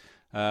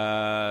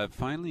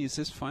 Finally, is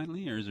this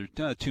finally, or is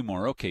there 2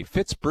 more? Okay,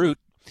 Fitz Brut.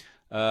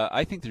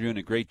 I think they're doing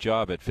a great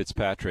job at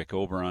Fitzpatrick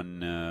over on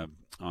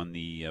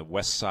the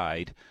west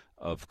side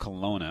of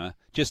Kelowna,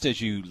 just as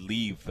you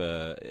leave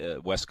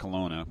West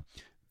Kelowna.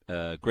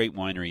 Great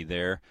winery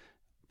there.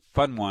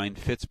 Fun wine,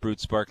 Fitz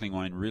Brut sparkling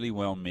wine, really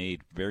well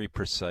made, very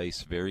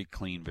precise, very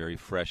clean, very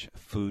fresh,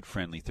 food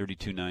friendly,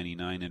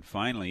 $32.99. And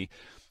finally,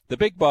 the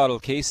big bottle,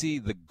 Casey,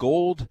 the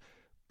Gold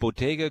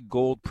Bottega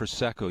Gold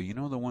Prosecco. You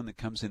know, the one that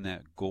comes in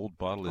that gold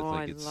bottle.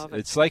 I love it.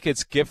 It's like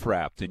it's gift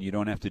wrapped, and you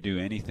don't have to do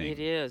anything. It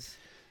is.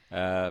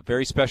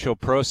 Very special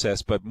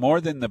process, but more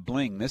than the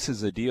bling, this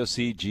is a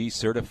DOCG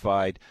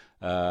certified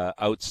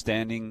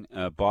outstanding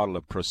bottle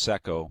of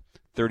Prosecco.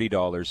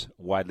 $30,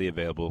 widely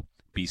available,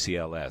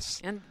 BCLS.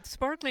 And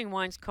sparkling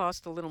wines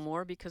cost a little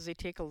more because they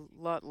take a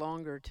lot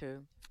longer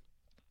to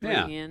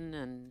bring in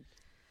and.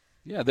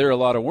 Yeah, they're a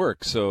lot of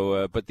work.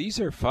 So, but these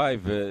are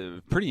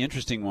 5 pretty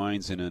interesting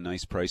wines in a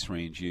nice price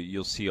range.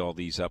 You'll see all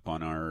these up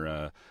on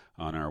our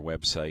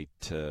website.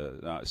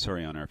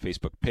 On our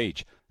Facebook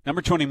page.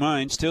 Number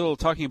 29. Still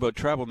talking about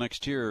travel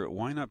next year.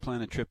 Why not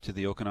plan a trip to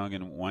the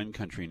Okanagan wine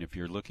country? And if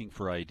you're looking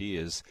for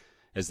ideas,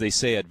 as they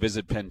say at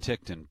Visit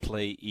Penticton,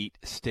 play, eat,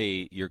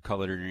 stay. Your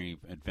culinary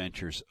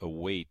adventures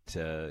await.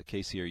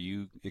 Casey, are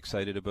you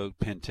excited about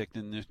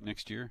Penticton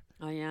next year?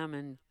 I am,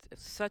 and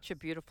it's such a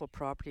beautiful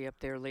property up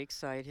there.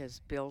 Lakeside has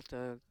built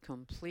a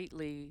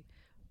completely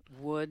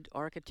wood,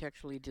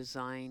 architecturally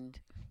designed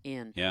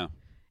inn. Yeah,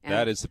 and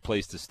that is the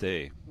place to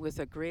stay. With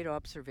a great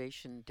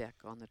observation deck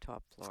on the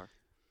top floor.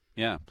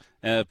 Yeah,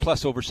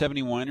 plus over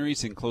 70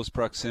 wineries in close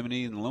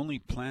proximity. And the Lonely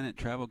Planet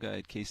Travel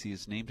Guide, Casey,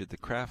 has named it the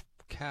craft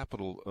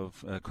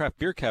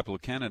beer capital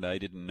of Canada. I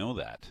didn't know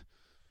that.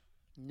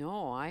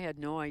 No, I had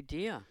no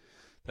idea.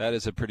 That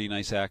is a pretty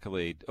nice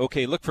accolade.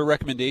 Okay, look for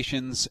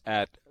recommendations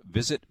at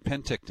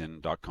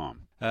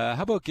visitpenticton.com.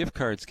 How about gift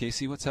cards,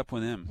 Casey? What's up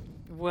with them?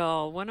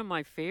 Well, one of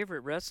my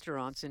favorite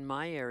restaurants in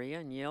my area,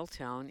 in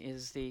Yaletown,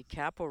 is the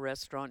Capo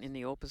restaurant in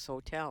the Opus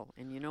Hotel.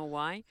 And you know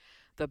why?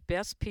 The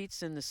best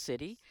pizza in the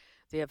city.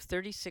 They have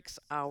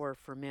 36-hour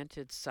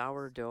fermented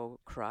sourdough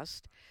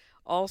crust.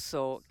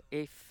 Also,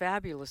 a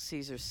fabulous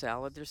Caesar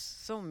salad. There's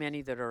so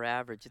many that are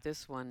average.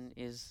 This one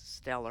is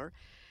stellar.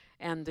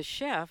 And the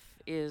chef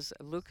is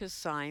Lucas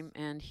Syme,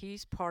 and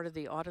he's part of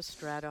the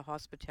Autostrada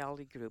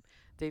Hospitality Group.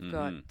 They've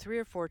got 3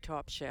 or 4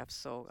 top chefs,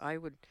 so I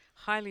would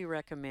highly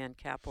recommend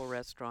Capo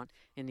Restaurant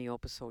in the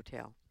Opus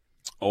Hotel.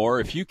 Or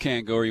if you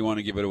can't go or you want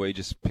to give it away,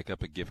 just pick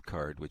up a gift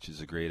card, which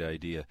is a great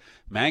idea.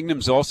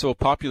 Magnum's also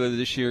popular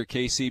this year,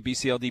 Casey.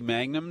 BCLD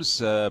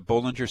Magnums,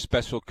 Bollinger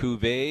Special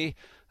Cuvée,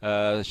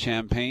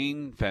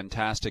 Champagne,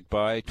 fantastic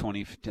buy,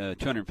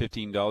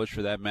 $215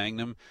 for that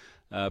Magnum.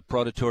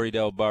 Produttori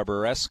del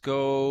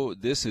Barbaresco.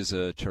 This is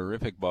a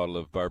terrific bottle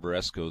of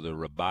Barbaresco, the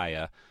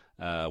Rabaya,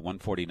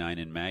 $149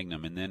 in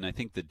Magnum. And then I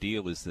think the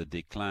deal is the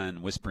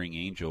Declan Whispering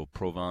Angel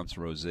Provence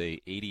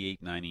Rosé,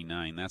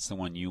 $88.99. That's the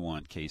one you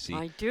want, Casey.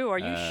 I do. Are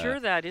you sure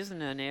that isn't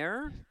an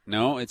error?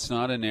 No, it's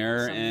not an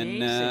error.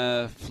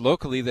 And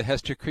locally, the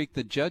Hester Creek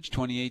The Judge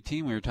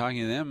 2018, we were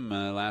talking to them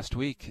last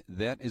week.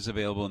 That is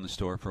available in the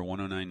store for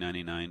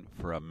 $109.99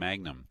 for a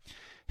Magnum.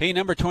 Hey,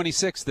 number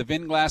 26, the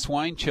Vinglass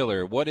Wine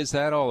Chiller. What is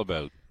that all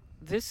about?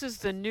 This is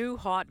the new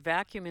hot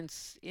vacuum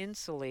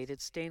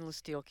insulated stainless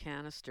steel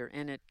canister,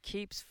 and it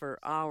keeps for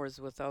hours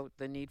without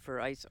the need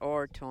for ice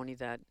or, Tony,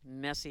 that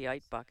messy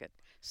ice bucket.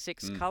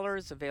 6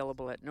 colors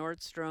available at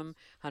Nordstrom,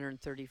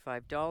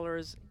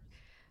 $135,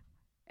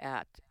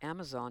 at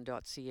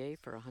Amazon.ca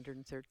for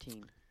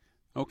 $113.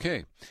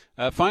 Okay.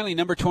 Finally,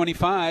 number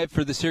 25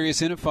 for the Serious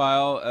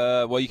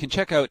Inophile. Well, you can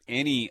check out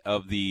any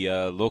of the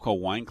local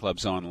wine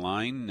clubs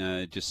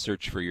online. Just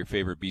search for your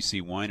favorite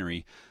BC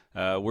winery.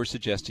 We're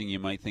suggesting you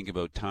might think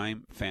about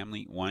Time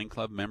Family Wine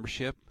Club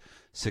membership.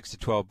 6 to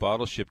 12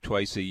 bottles shipped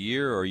twice a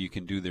year, or you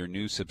can do their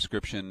new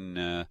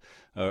subscription,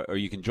 or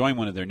you can join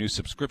one of their new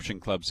subscription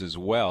clubs as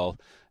well.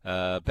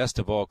 Best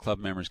of all, club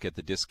members get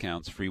the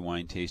discounts, free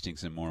wine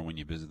tastings, and more when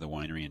you visit the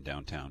winery in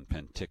downtown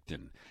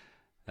Penticton.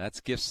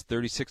 That's Gifts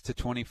 36 to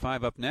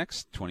 25 up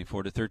next,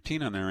 24 to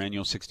 13 on our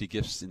annual 60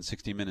 Gifts in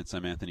 60 Minutes.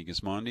 I'm Anthony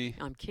Gismondi.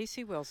 I'm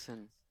Casey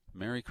Wilson.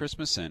 Merry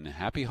Christmas and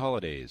Happy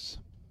Holidays.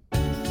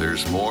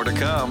 There's more to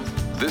come.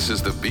 This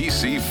is the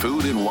BC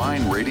Food and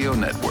Wine Radio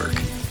Network.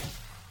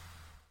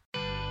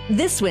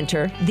 This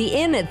winter, the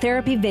Inn at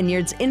Therapy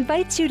Vineyards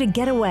invites you to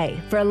get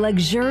away for a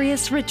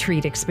luxurious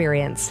retreat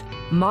experience.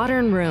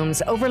 Modern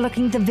rooms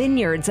overlooking the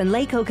vineyards and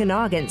Lake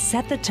Okanagan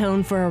set the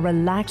tone for a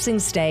relaxing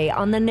stay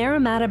on the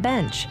Naramata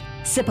Bench.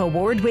 Sip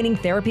award-winning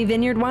Therapy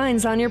Vineyard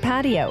wines on your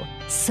patio,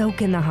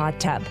 soak in the hot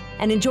tub,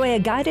 and enjoy a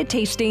guided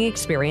tasting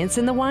experience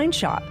in the wine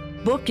shop.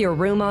 Book your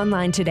room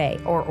online today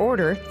or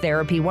order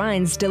Therapy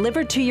wines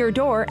delivered to your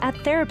door at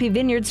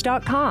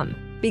therapyvineyards.com,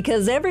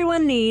 because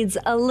everyone needs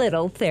a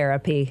little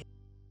therapy.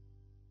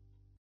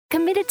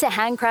 Committed to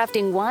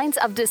handcrafting wines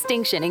of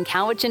distinction in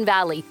Cowichan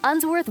Valley,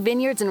 Unsworth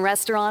Vineyards and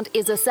Restaurant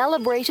is a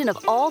celebration of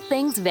all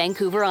things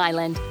Vancouver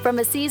Island. From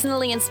a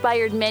seasonally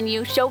inspired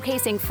menu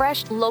showcasing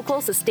fresh,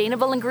 local,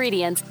 sustainable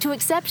ingredients to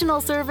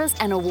exceptional service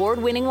and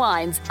award-winning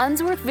wines,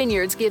 Unsworth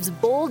Vineyards gives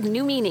bold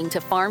new meaning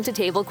to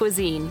farm-to-table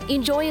cuisine.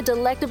 Enjoy a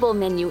delectable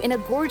menu in a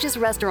gorgeous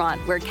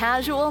restaurant where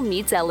casual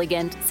meets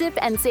elegant. Sip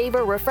and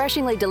savor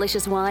refreshingly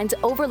delicious wines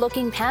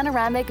overlooking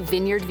panoramic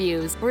vineyard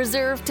views.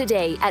 Reserve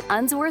today at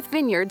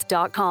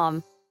unsworthvineyards.com.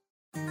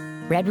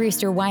 Red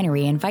Rooster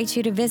Winery invites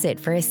you to visit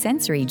for a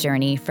sensory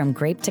journey from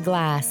grape to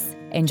glass.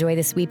 Enjoy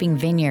the sweeping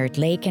vineyard,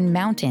 lake, and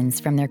mountains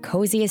from their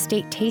cozy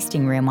estate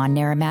tasting room on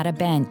Naramata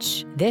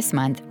Bench. This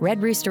month,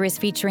 Red Rooster is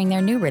featuring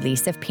their new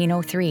release of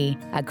Pinot 3,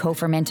 a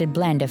co-fermented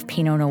blend of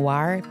Pinot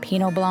Noir,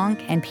 Pinot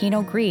Blanc, and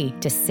Pinot Gris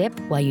to sip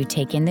while you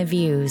take in the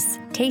views.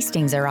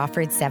 Tastings are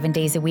offered 7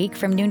 days a week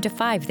from noon to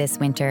 5 this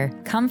winter.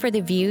 Come for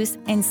the views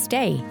and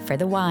stay for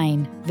the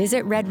wine.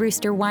 Visit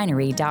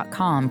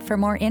redroosterwinery.com for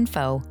more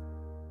info.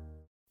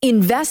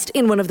 Invest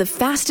in one of the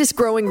fastest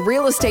growing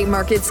real estate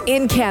markets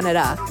in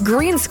Canada.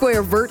 Green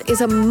Square Vert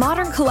is a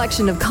modern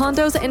collection of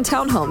condos and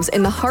townhomes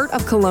in the heart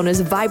of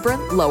Kelowna's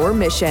vibrant Lower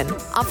Mission,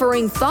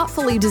 offering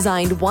thoughtfully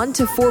designed 1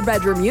 to 4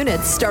 bedroom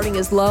units starting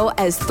as low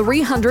as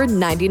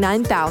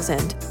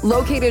 $399,000.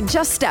 Located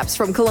just steps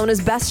from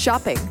Kelowna's best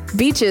shopping,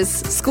 beaches,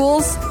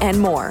 schools, and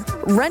more.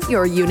 Rent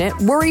your unit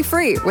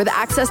worry-free with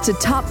access to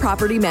top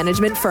property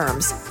management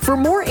firms. For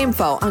more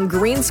info on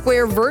Green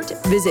Square Vert,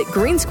 visit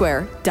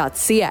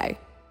greensquare.ca.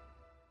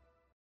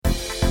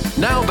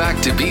 Now back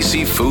to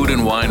BC Food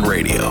and Wine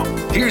Radio.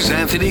 Here's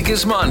Anthony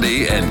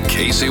Gismondi and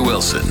Casey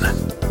Wilson.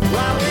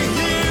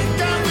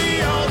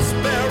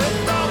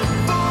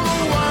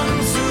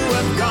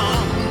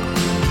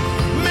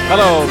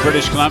 Hello,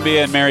 British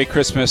Columbia, and Merry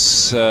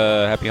Christmas.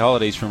 Happy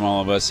holidays from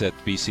all of us at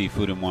BC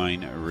Food and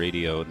Wine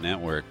Radio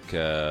Network.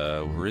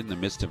 We're in the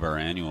midst of our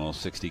annual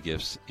 60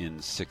 Gifts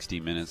in 60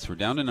 Minutes. We're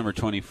down to number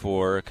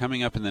 24.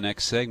 Coming up in the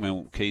next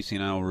segment, Casey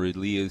and I will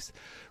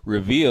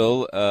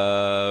reveal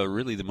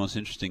really the most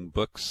interesting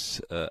books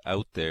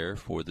out there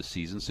for the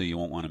season, so you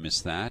won't want to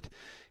miss that.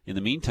 In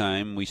the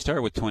meantime, we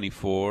start with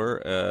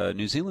 24,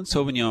 New Zealand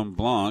Sauvignon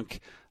Blanc.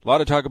 A lot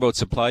of talk about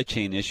supply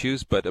chain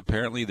issues, but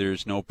apparently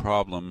there's no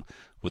problem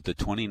with the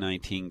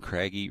 2019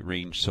 Craggy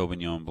Range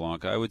Sauvignon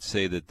Blanc. I would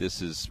say that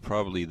this is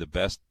probably the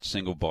best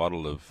single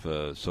bottle of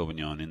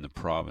Sauvignon in the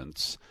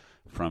province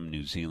from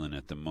New Zealand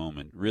at the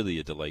moment. Really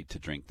a delight to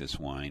drink this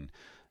wine.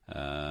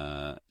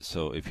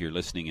 So if you're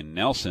listening in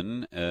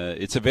Nelson,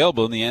 it's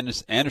available in the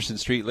Anderson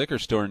Street Liquor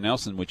Store in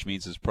Nelson, which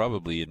means it's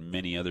probably in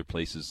many other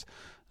places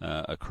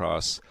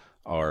across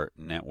our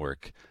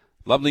network.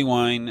 Lovely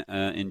wine.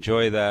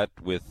 Enjoy that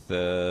with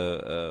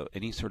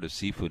any sort of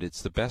seafood.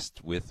 It's the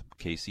best with,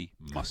 Casey,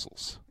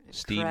 mussels.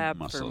 Steamed crab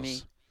mussels. For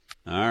me.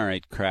 All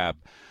right, crab.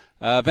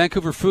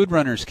 Vancouver Food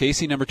Runners,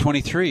 Casey, number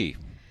 23.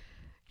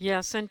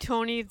 Yes, and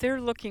Tony, they're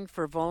looking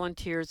for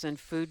volunteers and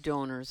food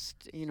donors,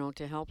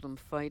 to help them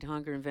fight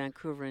hunger in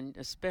Vancouver, and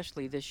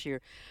especially this year.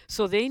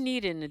 So they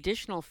need an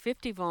additional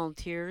 50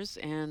 volunteers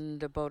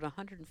and about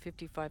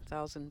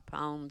 155,000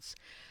 pounds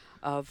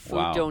of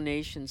food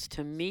donations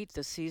to meet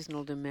the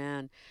seasonal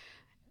demand.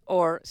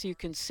 So you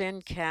can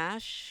send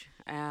cash.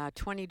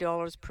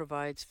 $20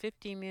 provides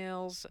 50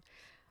 meals.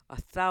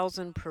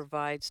 1,000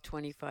 provides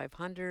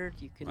 2,500.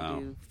 You can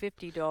do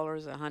 $50,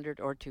 $100,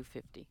 or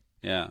 $250.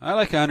 Yeah, I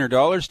like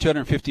 $100,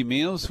 250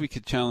 meals. We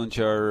could challenge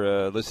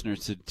our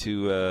listeners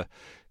to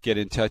get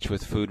in touch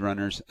with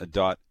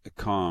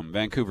foodrunners.com,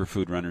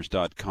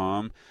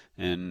 vancouverfoodrunners.com,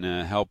 and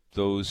help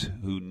those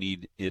who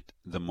need it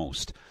the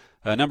most.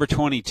 Number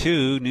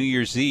 22, New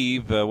Year's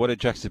Eve. What a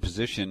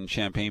juxtaposition.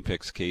 Champagne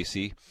picks,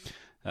 Casey.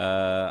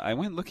 I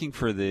went looking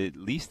for the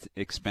least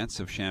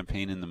expensive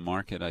champagne in the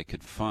market I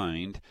could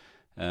find,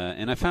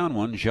 and I found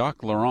one,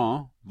 Jacques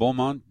Laurent,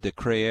 Beaumont de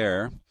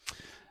Crayère.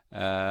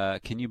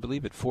 Can you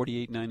believe it?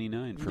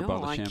 $48.99 for a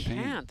bottle of champagne.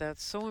 No, I can't.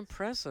 That's so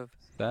impressive.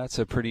 That's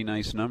a pretty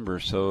nice number.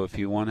 So if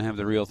you want to have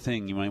the real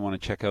thing, you might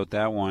want to check out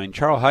that wine.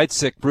 Charles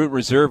Heidsieck Brut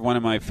Reserve, one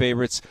of my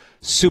favorites.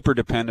 Super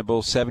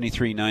dependable,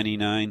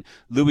 $73.99.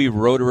 Louis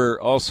Roederer,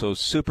 also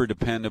super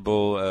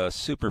dependable,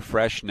 super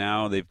fresh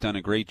now. They've done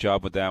a great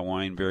job with that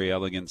wine. Very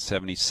elegant,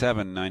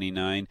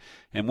 $77.99.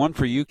 And one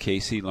for you,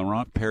 Casey,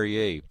 Laurent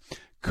Perrier.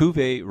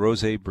 Cuvée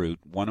Rosé Brut,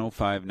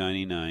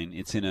 $105.99.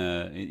 It's in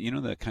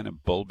the kind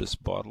of bulbous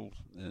bottle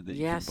that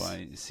you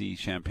can see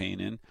champagne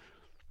in.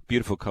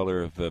 Beautiful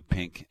color of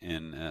pink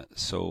and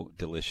so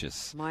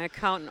delicious. My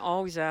accountant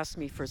always asks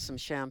me for some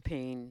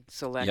champagne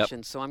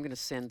selection, so I'm going to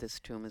send this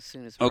to him as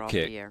soon as we're off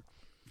the air.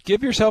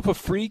 Give yourself a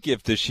free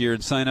gift this year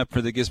and sign up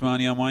for the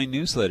Gismondi on Wine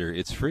newsletter.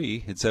 It's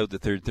free. It's out the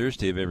third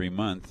Thursday of every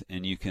month,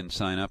 and you can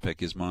sign up at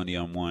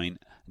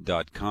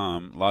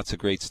gismondionwine.com. Lots of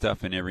great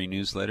stuff in every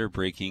newsletter,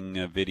 breaking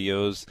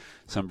videos,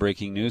 some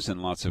breaking news,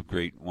 and lots of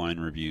great wine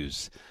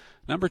reviews.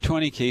 Number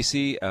 20,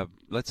 Casey,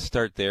 let's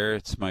start there.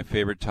 It's my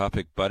favorite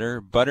topic, butter.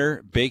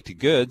 Butter baked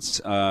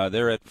goods.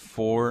 They're at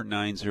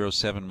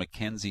 4907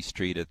 Mackenzie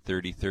Street at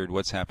 33rd.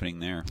 What's happening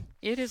there?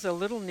 It is a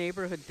little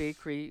neighborhood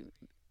bakery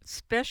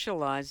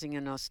specializing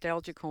in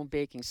nostalgic home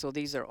baking. So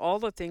these are all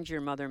the things your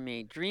mother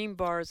made. Dream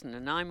bars,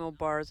 Nanaimo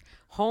bars,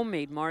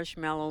 homemade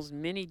marshmallows,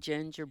 mini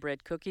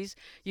gingerbread cookies.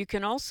 You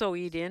can also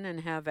eat in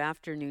and have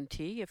afternoon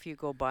tea if you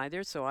go by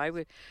there. So I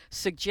would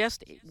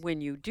suggest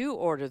when you do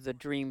order the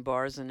Dream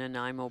bars and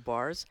Nanaimo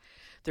bars,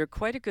 they're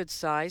quite a good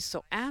size.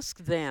 So ask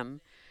them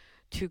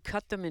to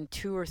cut them in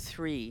 2 or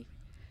 3.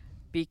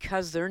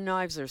 Because their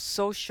knives are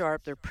so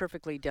sharp, they're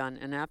perfectly done.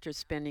 And after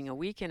spending a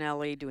week in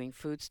LA doing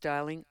food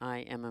styling, I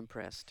am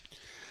impressed.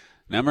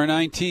 Number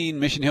 19,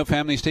 Mission Hill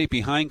Family Estate,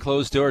 behind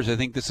closed doors. I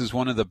think this is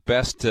one of the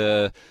best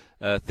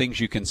things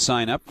you can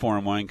sign up for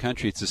in wine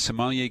country. It's a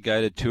sommelier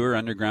guided tour,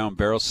 underground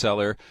barrel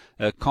cellar.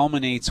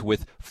 Culminates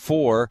with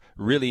 4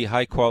 really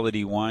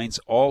high-quality wines,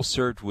 all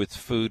served with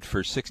food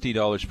for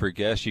 $60 per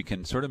guest. You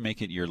can sort of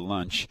make it your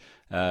lunch.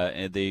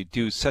 And they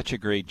do such a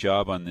great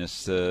job on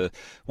this.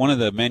 One of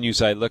the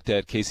menus I looked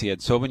at, Casey, had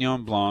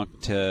Sauvignon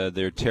Blanc,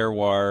 their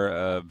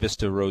Terroir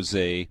Vista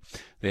Rosé,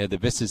 They had the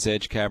Vista's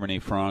Edge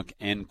Cabernet Franc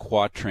and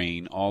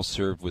Quatrain, all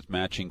served with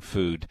matching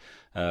food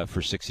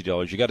for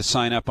 $60. You got to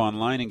sign up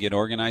online and get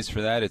organized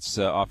for that. It's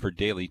offered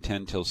daily,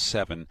 10 till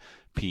 7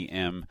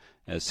 p.m.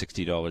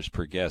 $60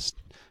 per guest.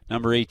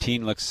 Number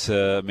 18 looks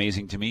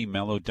amazing to me.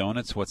 Mellow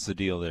Donuts. What's the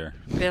deal there?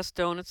 Best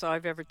donuts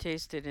I've ever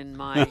tasted in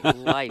my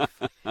life.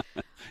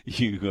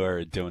 You are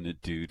a donut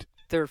dude.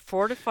 They're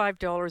 $4 to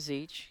 $5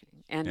 each.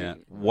 And yeah.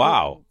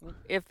 Wow.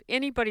 If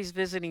anybody's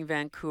visiting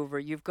Vancouver,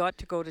 you've got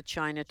to go to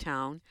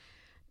Chinatown,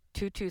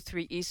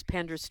 223 East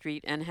Pender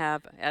Street, and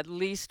have at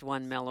least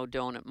one Mellow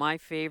Donut. My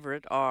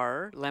favorite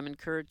are lemon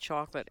curd,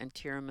 chocolate, and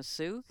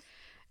tiramisu.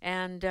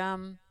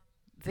 And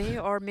they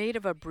are made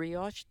of a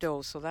brioche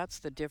dough, so that's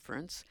the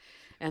difference.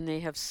 And they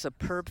have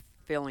superb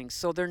fillings.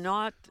 So they're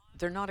not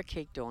a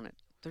cake donut.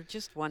 They're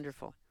just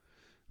wonderful.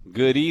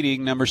 Good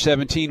eating. Number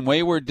 17,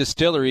 Wayward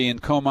Distillery in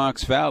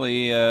Comox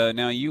Valley.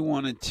 Now, you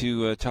wanted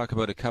to talk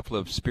about a couple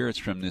of spirits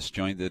from this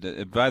joint.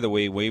 That, by the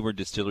way,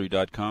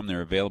 waywarddistillery.com. They're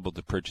available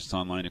to purchase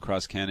online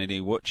across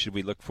Canada. What should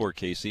we look for,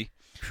 Casey?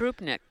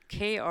 Krupnik,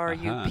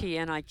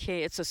 Krupnik.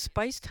 It's a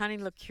spiced honey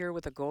liqueur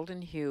with a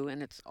golden hue,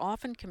 and it's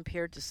often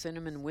compared to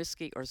cinnamon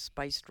whiskey or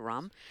spiced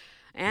rum.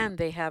 And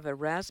they have a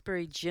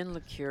raspberry gin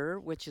liqueur,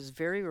 which is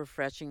very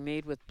refreshing,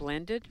 made with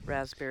blended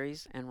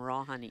raspberries and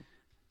raw honey.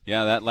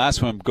 Yeah, that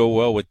last one would go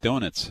well with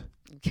donuts.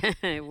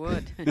 It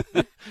would.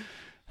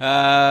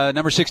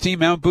 Number 16,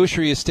 Mount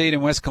Boucherie Estate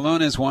in West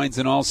Kelowna has wines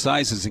in all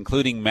sizes,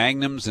 including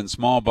magnums and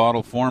small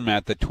bottle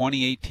format. The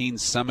 2018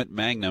 Summit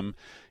Magnum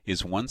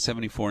is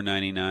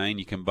 $174.99.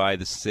 You can buy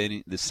the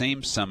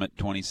same Summit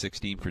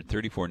 2016 for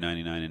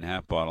 $34.99 in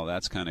half bottle.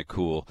 That's kind of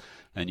cool.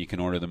 And you can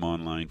order them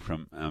online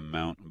from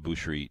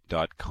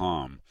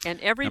mountboucherie.com.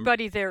 And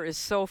everybody there is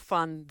so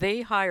fun.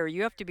 They hire,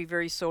 you have to be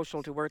very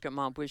social to work at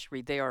Mount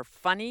Boucherie. They are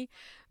funny.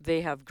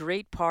 They have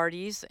great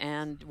parties.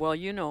 And, well,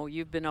 you know,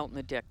 you've been out in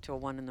the deck till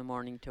 1 in the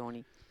morning,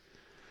 Tony.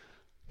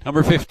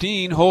 Number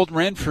 15, Holt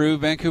Renfrew,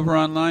 Vancouver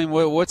Online.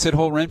 What's at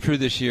Holt Renfrew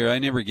this year? I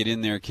never get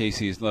in there,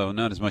 Casey.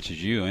 Not as much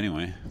as you,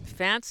 anyway.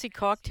 Fancy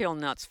cocktail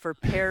nuts for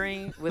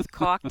pairing with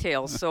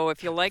cocktails. So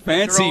if you like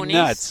Fancy Negronis,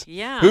 nuts.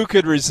 Yeah. Who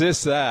could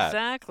resist that?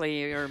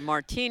 Exactly. Or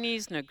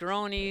martinis,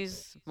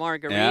 Negronis,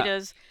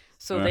 margaritas. Yeah.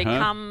 So they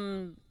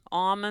come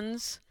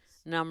almonds.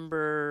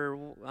 Number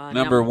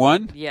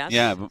one? Yes.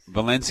 Yeah,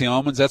 Valencia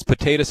almonds. That's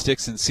potato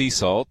sticks and sea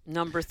salt.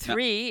 Number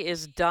 3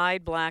 is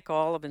dyed black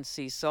olive and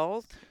sea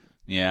salt.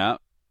 Yeah.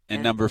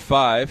 And number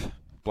 5,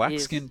 black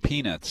skin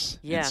peanuts.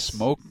 Yes.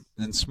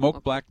 And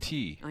smoked black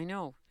tea. I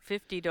know.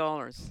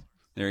 $50.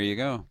 There you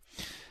go.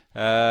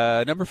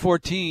 Number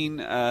 14,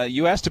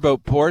 you asked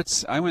about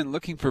ports. I went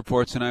looking for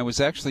ports, and I was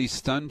actually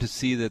stunned to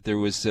see that there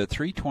was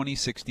 3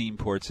 2016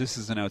 ports. This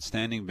is an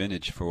outstanding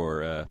vintage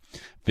for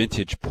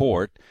vintage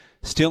port.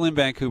 Still in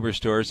Vancouver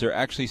stores. They're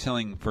actually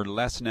selling for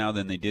less now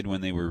than they did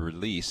when they were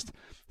released.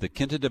 The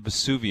Quinta de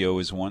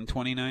Vesuvio is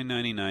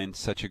 $129.99.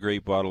 Such a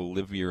great bottle.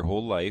 Live your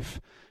whole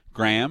life.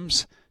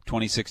 Grams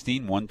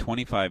 2016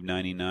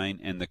 $125.99,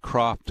 and the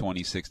Crop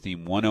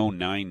 2016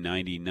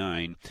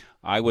 $109.99.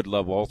 I would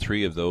love all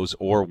 3 of those,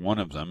 or one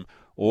of them,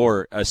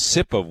 or a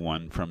sip of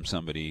one from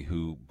somebody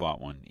who bought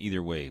one.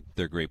 Either way,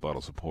 they're great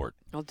bottles of port.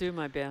 I'll do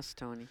my best,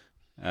 Tony.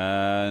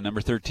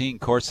 Number 13,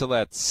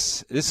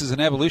 Corsolettes. This is an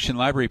Evolution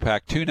Library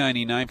Pack,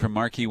 $2.99 from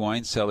Marquee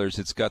Wine Cellars.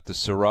 It's got the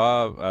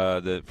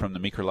Syrah from the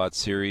Microlot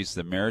series,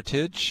 the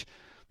Meritage,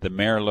 the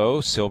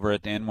Merlot, silver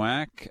at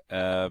NWAC,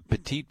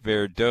 Petit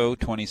Verdot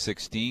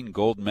 2016,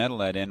 gold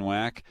medal at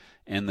NWAC,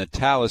 and the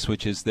Talus,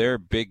 which is their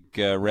big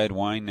red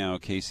wine now,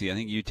 Casey. I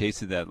think you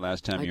tasted that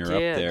last time you were up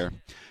there.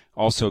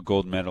 Also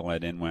gold medal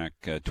at NWAC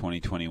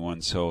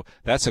 2021. So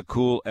that's a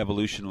cool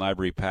Evolution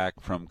Library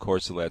Pack from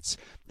Corsolettes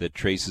that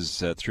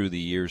traces through the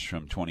years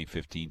from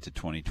 2015 to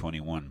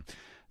 2021.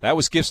 That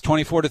was Gifts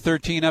 24 to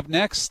 13. Up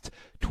next,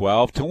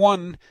 12 to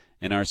 1.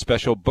 In our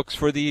special Books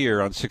for the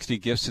Year on 60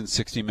 Gifts in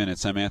 60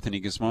 Minutes. I'm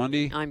Anthony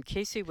Gismondi. I'm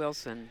Casey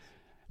Wilson.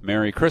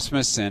 Merry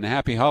Christmas and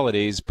Happy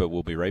Holidays, but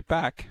we'll be right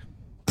back.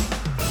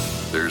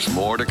 There's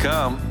more to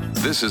come.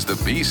 This is the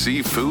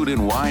BC Food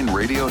and Wine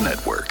Radio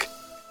Network.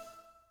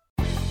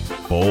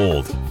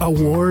 Bold.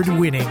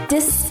 Award-winning.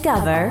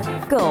 Discover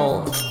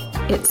Gold.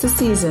 It's the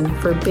season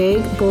for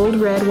big, bold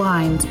red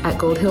wines at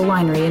Gold Hill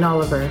Winery in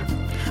Oliver.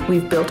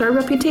 We've built our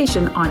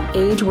reputation on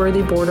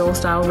age-worthy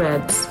Bordeaux-style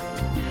reds.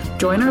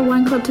 Join our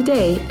wine club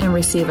today and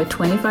receive a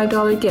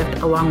 $25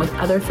 gift along with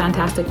other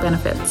fantastic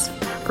benefits.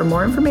 For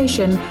more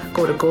information,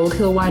 go to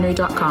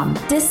goldhillwinery.com.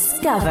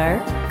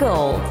 Discover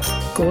Gold.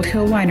 Gold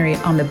Hill Winery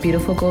on the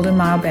beautiful Golden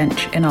Mile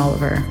Bench in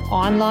Oliver.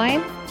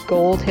 Online,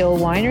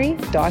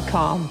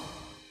 goldhillwinery.com.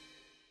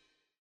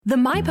 The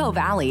Maipo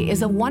Valley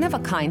is a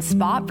one-of-a-kind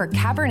spot for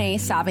Cabernet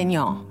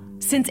Sauvignon.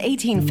 Since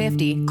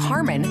 1850,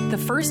 Carmen, the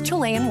first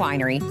Chilean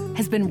winery,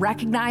 has been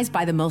recognized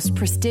by the most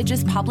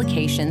prestigious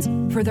publications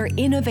for their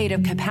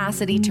innovative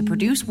capacity to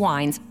produce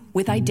wines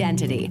with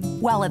identity,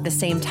 while at the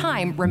same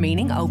time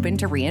remaining open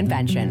to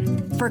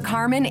reinvention. For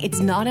Carmen, it's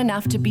not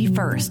enough to be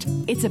first.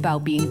 It's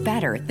about being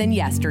better than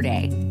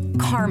yesterday.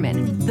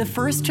 Carmen, the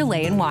first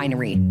Chilean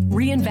winery,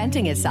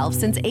 reinventing itself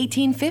since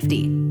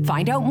 1850.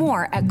 Find out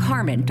more at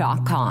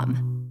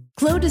carmen.com.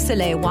 Clos du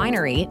Soleil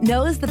Winery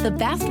knows that the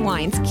best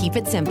wines keep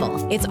it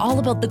simple. It's all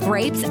about the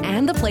grapes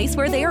and the place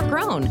where they are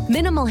grown.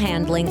 Minimal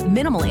handling,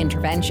 minimal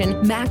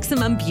intervention,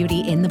 maximum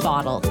beauty in the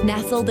bottle.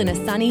 Nestled in a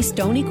sunny,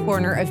 stony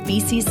corner of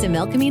BC's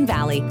Similkameen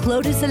Valley,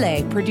 Clos du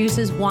Soleil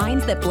produces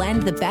wines that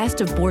blend the best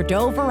of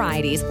Bordeaux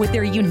varieties with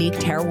their unique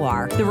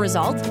terroir. The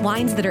result?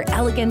 Wines that are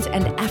elegant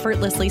and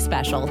effortlessly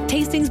special.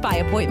 Tastings by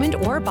appointment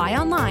or buy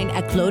online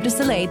at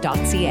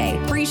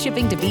closdusoleil.ca. Free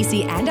shipping to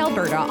BC and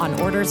Alberta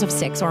on orders of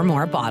 6 or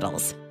more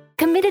bottles.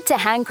 Committed to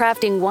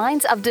handcrafting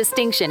wines of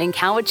distinction in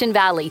Cowichan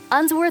Valley,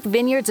 Unsworth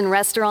Vineyards and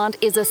Restaurant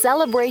is a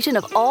celebration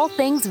of all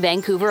things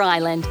Vancouver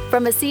Island.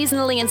 From a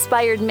seasonally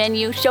inspired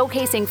menu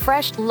showcasing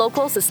fresh,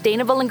 local,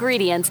 sustainable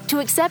ingredients to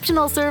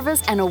exceptional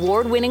service and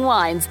award-winning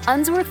wines,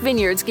 Unsworth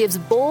Vineyards gives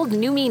bold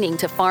new meaning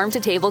to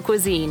farm-to-table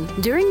cuisine.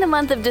 During the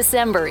month of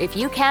December, if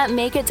you can't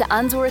make it to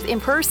Unsworth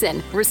in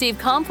person, receive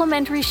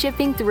complimentary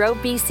shipping throughout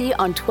BC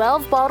on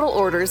 12 bottle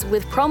orders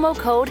with promo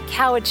code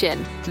Cowichan.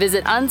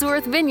 Visit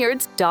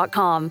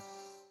unsworthvineyards.com.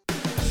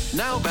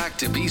 Now back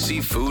to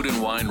BC Food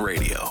and Wine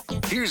Radio.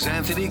 Here's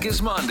Anthony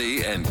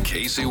Gismondi and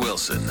Casey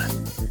Wilson.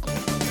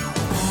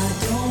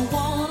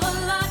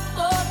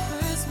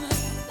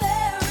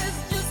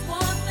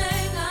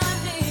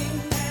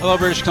 Hello,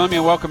 British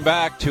Columbia. Welcome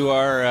back to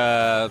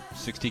our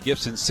 60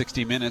 Gifts in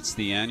 60 Minutes,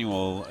 the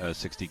annual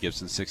 60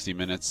 Gifts in 60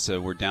 Minutes.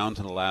 We're down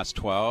to the last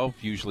 12,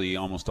 usually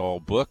almost all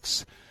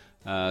books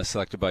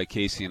selected by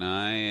Casey and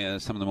I.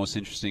 Some of the most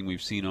interesting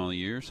we've seen all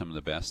year, some of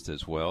the best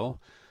as well.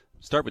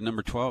 Start with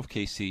number 12,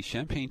 Casey,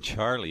 Champagne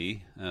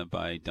Charlie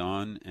by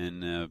Don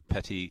and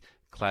Petty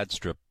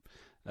Kladstrup.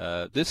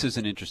 This is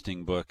an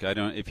interesting book.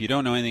 If you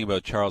don't know anything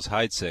about Charles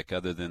Heidsieck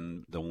other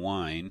than the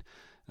wine,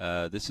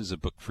 this is a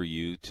book for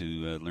you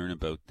to learn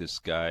about this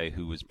guy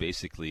who was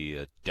basically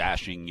a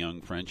dashing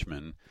young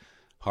Frenchman,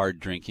 hard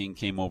drinking,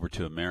 came over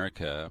to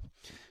America,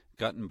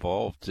 got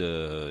involved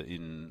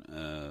in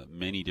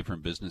many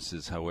different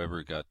businesses,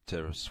 however, got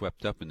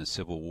swept up in the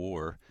Civil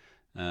War.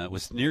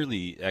 Was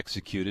nearly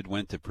executed,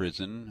 went to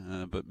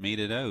prison, but made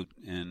it out,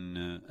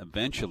 and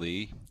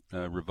eventually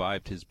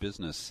revived his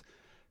business.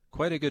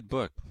 Quite a good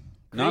book.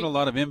 Great. Not a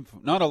lot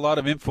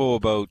of info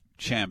about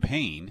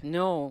champagne.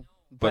 No,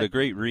 but a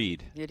great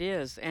read. It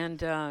is, and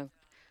the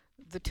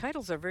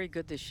titles are very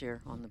good this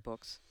year on the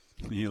books.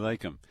 You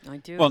like them? I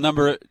do. Well,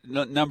 number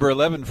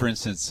 11, for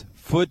instance,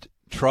 Foot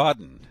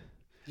Trodden.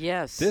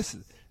 Yes.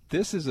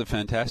 This is a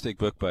fantastic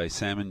book by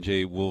Salmon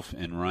J. Wolf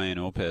and Ryan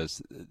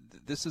Opez.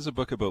 This is a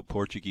book about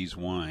Portuguese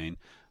wine.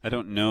 I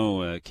don't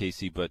know,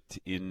 Casey, but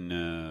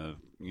in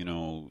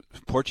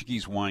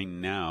Portuguese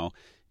wine now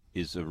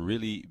is a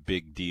really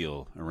big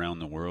deal around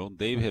the world.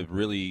 They have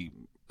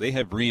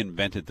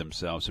reinvented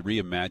themselves,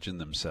 reimagined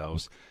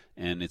themselves,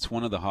 and it's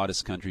one of the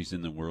hottest countries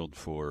in the world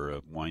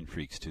for wine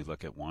freaks to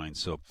look at wine.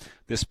 So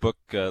this book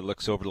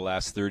looks over the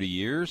last 30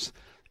 years.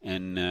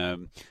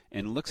 And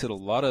looks at a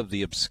lot of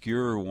the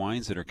obscure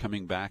wines that are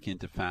coming back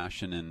into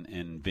fashion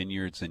and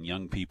vineyards and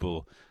young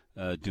people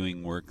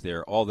doing work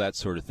there, all that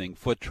sort of thing.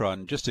 Foot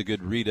Trodden, just a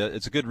good read.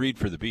 It's a good read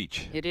for the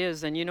beach. It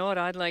is, and you know what?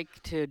 I'd like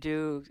to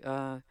do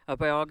a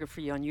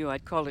biography on you.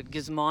 I'd call it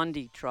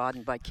Gismondi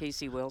Trodden by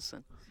Casey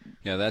Wilson.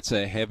 Yeah, that's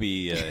a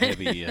heavy.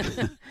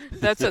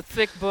 That's a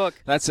thick book.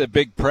 That's a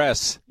big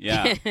press.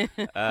 Yeah.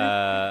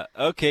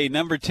 Okay,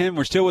 number 10.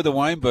 We're still with the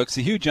wine books.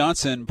 The Hugh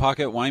Johnson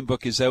Pocket Wine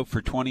Book is out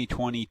for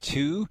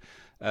 2022.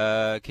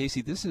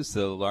 Casey, this is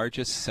the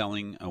largest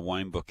selling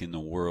wine book in the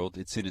world.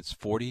 It's in its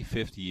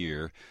 45th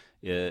year.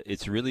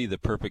 It's really the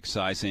perfect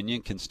size, and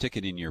you can stick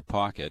it in your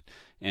pocket.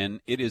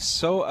 And it is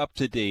so up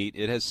to date.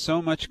 It has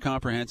so much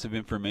comprehensive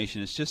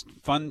information. It's just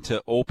fun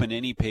to open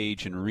any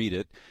page and read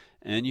it.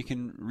 And you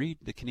can read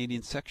the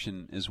Canadian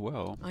section as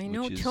well. I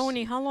know,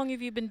 Tony. How long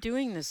have you been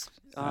doing this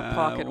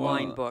pocket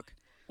wine book?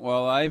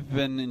 Well, I've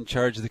been in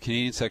charge of the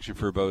Canadian section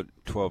for about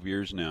 12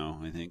 years now,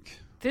 I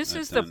think. This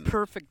is the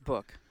perfect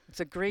book. It's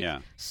a great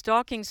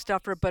stocking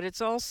stuffer, but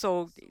it's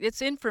also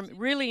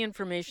really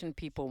information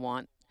people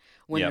want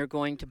when they're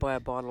going to buy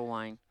a bottle of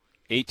wine.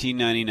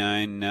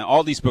 $18.99.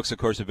 All these books, of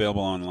course,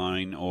 available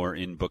online or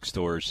in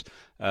bookstores.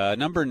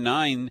 Number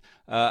 9,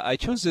 I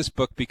chose this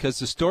book because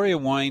the story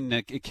of wine,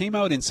 it came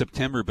out in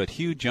September, but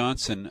Hugh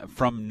Johnson,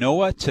 From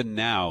Noah to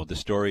Now, the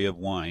story of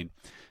wine.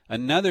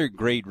 Another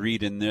great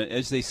read, and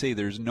as they say,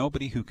 there's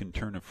nobody who can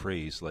turn a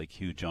phrase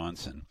like Hugh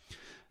Johnson.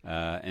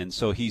 And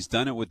so he's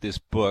done it with this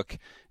book.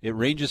 It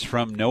ranges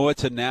from Noah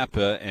to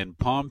Napa and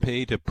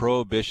Pompeii to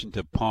Prohibition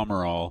to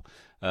Pomerol.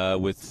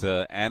 With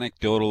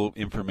anecdotal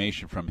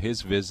information from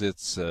his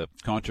visits,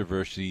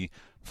 controversy,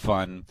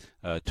 fun,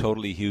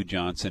 totally Hugh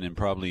Johnson, and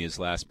probably his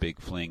last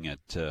big fling at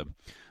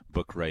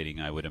book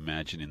writing, I would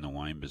imagine, in the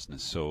wine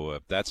business. So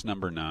that's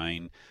number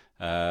 9.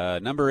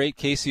 Number 8,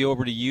 Casey,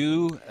 over to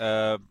you.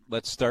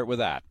 Let's start with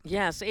that.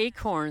 Yes,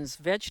 Acorns,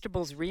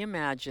 Vegetables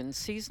Reimagined,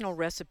 Seasonal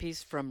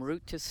Recipes from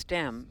Root to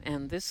Stem.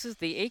 And this is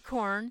the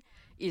Acorn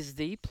is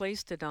the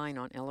place to dine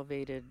on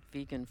elevated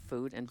vegan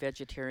food and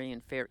vegetarian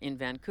fare in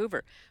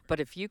Vancouver. But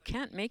if you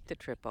can't make the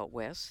trip out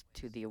west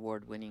to the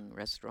award-winning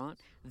restaurant,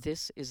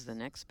 this is the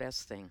next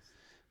best thing.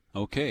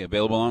 Okay,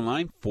 available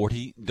online,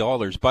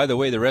 $40. By the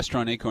way, the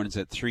restaurant Acorn is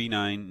at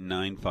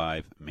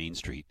 3995 Main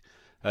Street.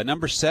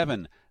 Number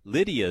 7,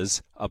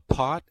 Lydia's A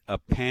Pot, a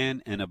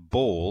Pan, and a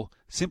Bowl.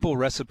 Simple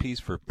recipes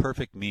for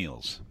perfect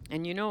meals.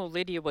 And you know,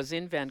 Lydia was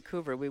in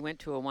Vancouver. We went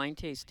to a wine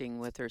tasting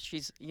with her.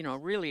 She's,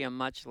 really a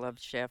much-loved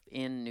chef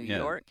in New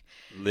York.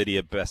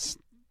 Lydia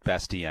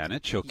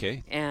Bastianich,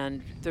 okay.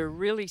 And they're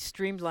really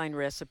streamlined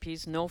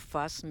recipes, no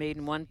fuss, made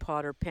in one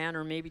pot or pan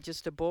or maybe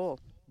just a bowl.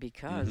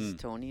 Because,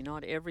 Tony,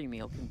 not every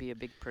meal can be a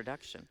big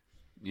production.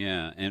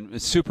 Yeah, and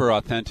it's super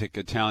authentic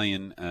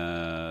Italian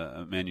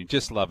menu.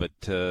 Just love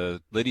it.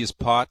 Lydia's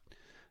Pot,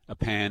 a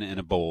Pan, and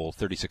a Bowl,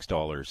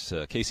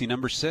 $36. Casey,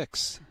 number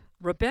 6.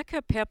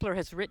 Rebecca Pepler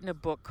has written a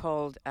book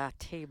called A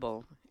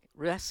Table,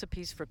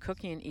 Recipes for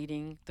Cooking and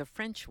Eating the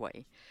French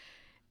Way.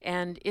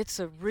 And it's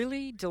a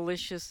really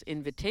delicious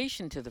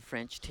invitation to the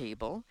French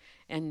table.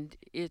 And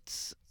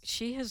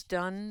she has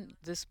done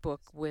this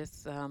book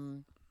with...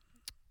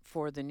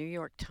 for the New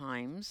York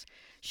Times.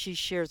 She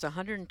shares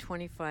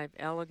 125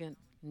 elegant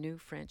new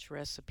French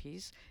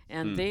recipes,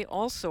 and they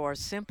also are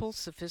simple,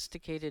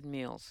 sophisticated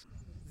meals.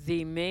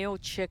 The Mayo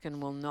chicken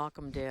will knock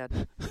them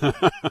dead.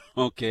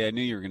 Okay, I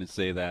knew you were going to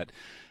say that.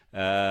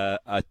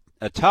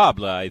 A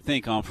table, I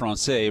think, en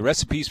français.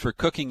 Recipes for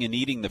Cooking and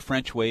Eating the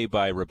French Way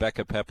by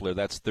Rebecca Pepler.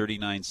 That's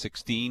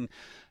 $39.16.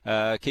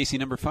 Casey,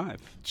 number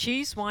 5.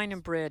 Cheese, Wine,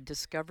 and Bread,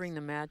 Discovering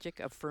the Magic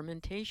of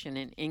Fermentation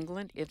in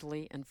England,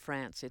 Italy, and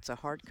France. It's a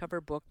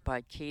hardcover book by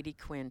Katie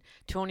Quinn.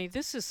 Tony,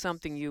 this is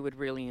something you would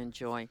really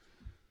enjoy.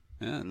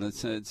 Yeah,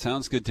 it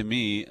sounds good to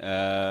me.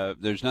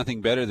 There's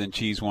nothing better than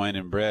cheese, wine,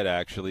 and bread,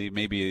 actually.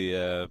 Maybe...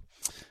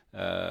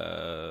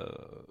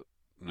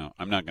 No,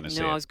 I'm not going to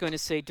say it. No, I was going to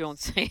say don't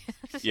say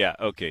it. Yeah,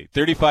 okay.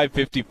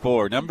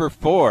 3554. Number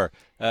 4.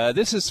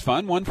 This is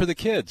fun. One for the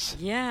kids.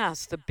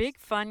 Yes, the Big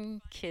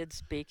Fun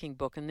Kids Baking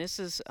Book. And this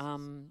is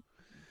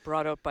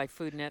brought out by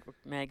Food Network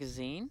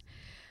magazine.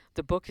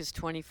 The book is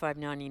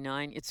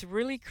 $25.99. It's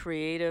really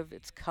creative,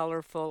 it's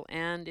colorful,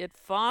 and it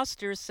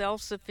fosters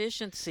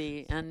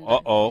self-sufficiency. And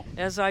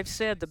as I've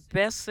said, the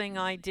best thing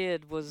I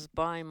did was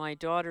buy my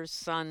daughter's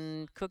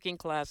son cooking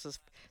classes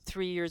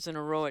 3 years in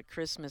a row at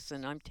Christmas,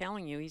 and I'm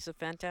telling you, he's a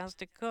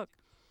fantastic cook.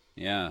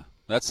 Yeah,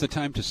 that's the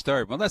time to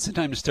start. Well, that's the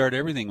time to start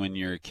everything when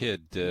you're a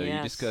kid.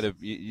 Yes.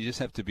 You just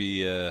have to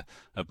be a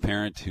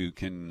parent who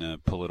can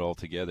pull it all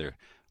together.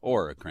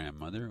 Or a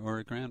grandmother, or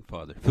a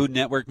grandfather. Food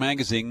Network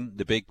magazine,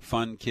 the Big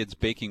Fun Kids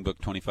Baking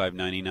Book,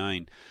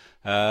 $25.99.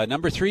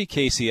 Number 3,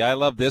 Casey, I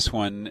love this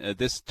one.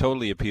 This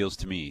totally appeals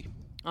to me.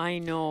 I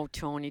know,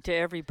 Tony, to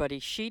everybody.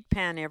 Sheet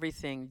pan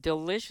everything.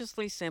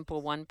 Deliciously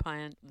simple one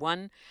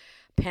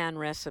pan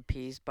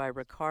recipes by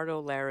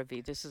Ricardo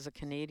Larrivee. This is a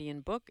Canadian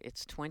book.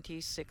 It's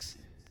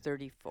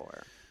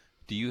 $26.34.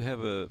 Do you have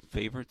a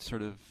favorite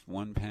sort of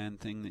one-pan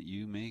thing that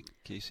you make,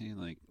 Casey?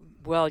 Like,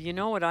 well, you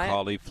know what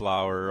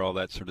cauliflower, all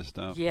that sort of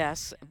stuff.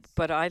 Yes,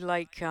 but I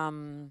like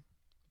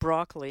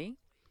broccoli,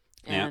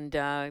 and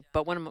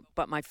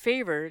but my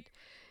favorite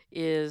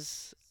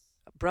is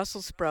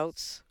Brussels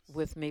sprouts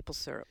with maple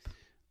syrup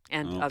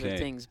and other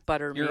things,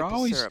 butter,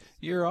 maple syrup.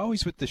 You're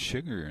always with the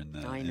sugar and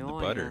the butter. I know,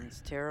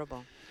 it's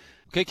terrible.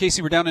 Okay,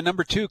 Casey, we're down to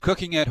number 2,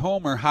 Cooking at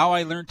Home, or How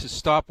I Learned to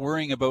Stop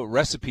Worrying About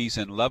Recipes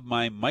and Love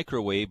My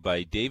Microwave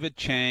by David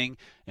Chang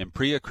and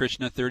Priya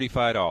Krishna,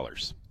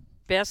 $35.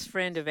 Best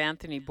friend of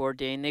Anthony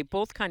Bourdain. They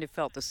both kind of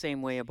felt the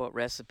same way about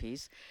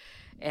recipes.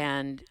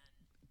 And,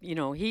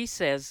 David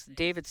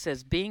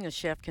says, being a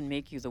chef can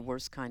make you the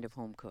worst kind of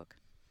home cook.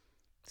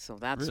 So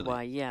that's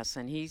why, yes.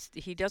 And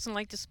he doesn't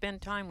like to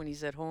spend time when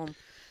he's at home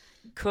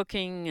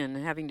cooking and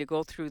having to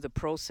go through the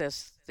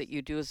process that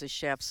you do as a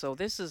chef. So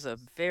this is a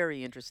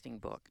very interesting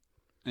book.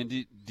 And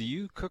do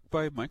you cook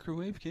by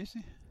microwave,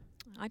 Casey?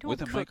 I don't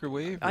with a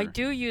microwave? I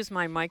do use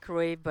my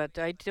microwave, but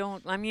I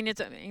don't. I mean, it's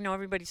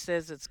everybody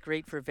says it's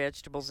great for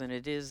vegetables, and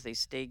it is. They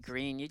stay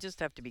green. You just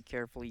have to be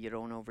careful you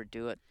don't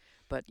overdo it.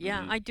 But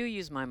yeah, I do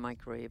use my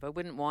microwave. I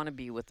wouldn't want to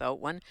be without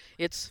one.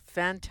 It's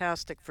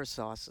fantastic for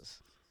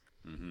sauces.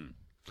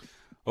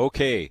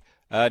 Okay.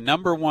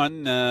 Number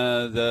 1,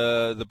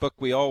 the book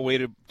we all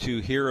waited to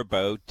hear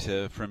about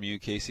from you,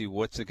 Casey.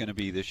 What's it going to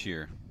be this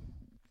year?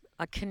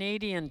 A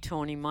Canadian,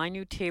 Tony, My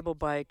New Table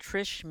by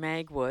Trish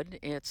Magwood.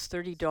 It's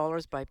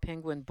 $30 by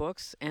Penguin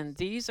Books, and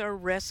these are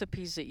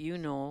recipes that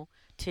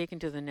taken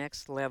to the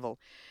next level.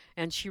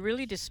 And she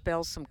really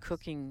dispels some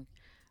cooking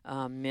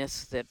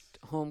myths that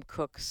home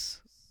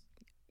cooks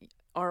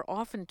are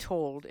often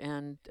told,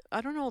 and I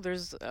don't know,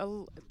 there's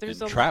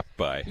trapped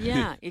by.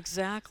 Yeah,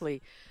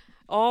 exactly.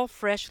 All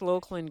fresh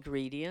local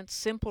ingredients,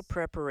 simple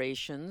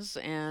preparations,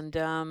 and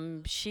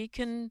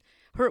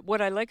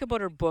what I like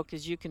about her book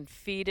is you can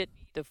feed it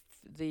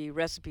the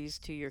recipes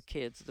to your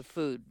kids, the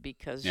food,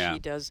 because she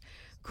does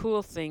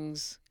cool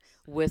things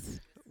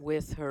with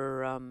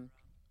her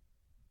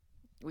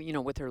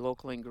with her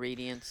local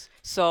ingredients.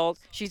 Salt,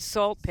 she's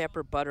salt,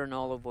 pepper, butter, and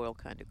olive oil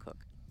kind of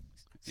cook.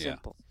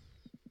 Simple.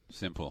 Yeah.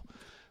 Simple.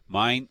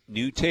 My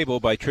New Table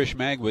by Trish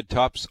Magwood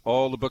tops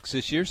all the books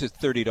this year. It's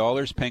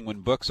 $30.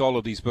 Penguin Books. All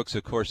of these books,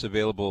 of course,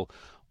 available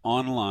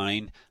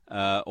online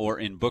or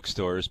in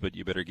bookstores, but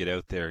you better get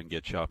out there and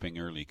get shopping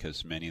early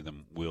because many of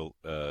them will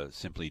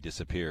simply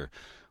disappear.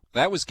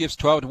 That was Gifts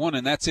 12 to 1,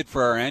 and that's it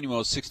for our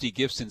annual 60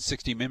 Gifts in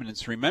 60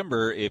 Minutes.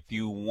 Remember, if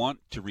you want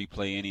to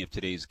replay any of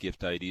today's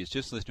gift ideas,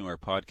 just listen to our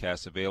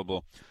podcast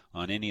available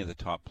on any of the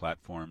top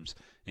platforms,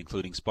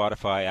 including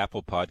Spotify,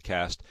 Apple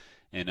Podcast,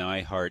 and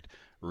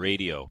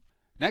iHeartRadio.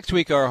 Next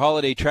week, our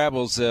holiday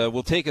travels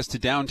will take us to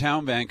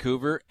downtown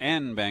Vancouver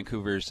and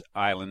Vancouver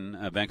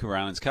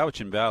Island's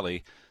Cowichan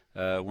Valley.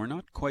 We're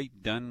not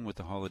quite done with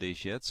the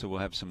holidays yet, so we'll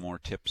have some more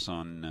tips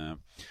on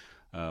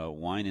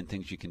wine and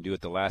things you can do at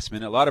the last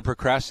minute. A lot of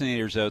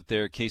procrastinators out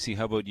there. Casey,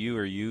 how about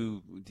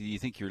you? Do you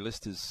think your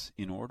list is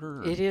in order?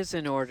 Or? It is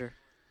in order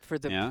for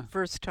the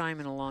first time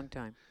in a long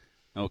time.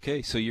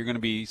 Okay, so you're going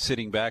to be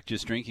sitting back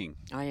just drinking.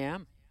 I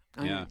am.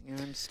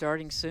 I'm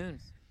starting soon.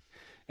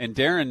 And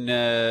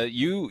Darren,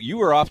 you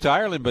were off to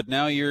Ireland, but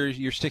now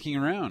you're sticking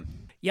around.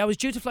 Yeah, I was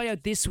due to fly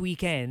out this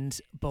weekend,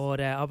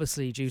 but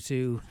obviously due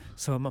to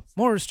some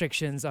more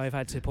restrictions, I've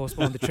had to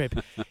postpone the trip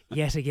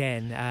yet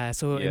again.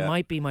 It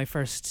might be my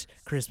first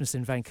Christmas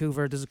in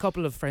Vancouver. There's a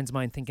couple of friends of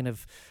mine thinking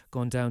of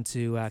going down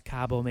to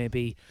Cabo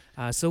maybe.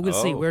 So we'll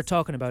see. We're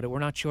talking about it. We're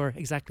not sure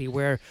exactly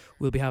where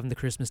we'll be having the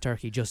Christmas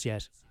turkey just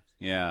yet.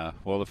 Yeah,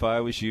 well, if I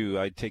was you,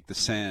 I'd take the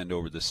sand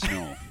over the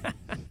snow.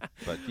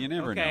 But you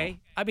never know.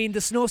 I mean,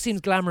 the snow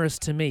seems glamorous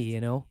to me, you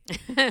know.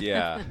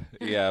 Yeah,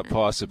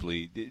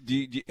 possibly.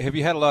 Have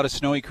you had a lot of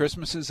snowy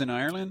Christmases in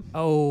Ireland?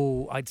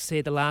 Oh, I'd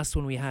say the last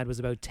one we had was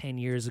about 10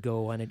 years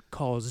ago, and it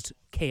caused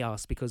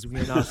chaos because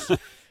we're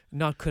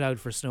not cut out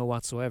for snow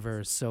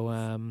whatsoever. So,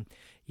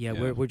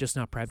 we're just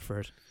not prepped for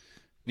it.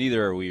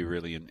 Neither are we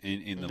really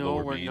in the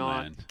Lower Mainland. No,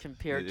 we're not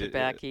compared to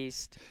back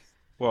east.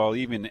 Well,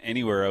 even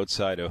anywhere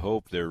outside of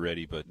Hope, they're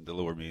ready, but the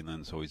Lower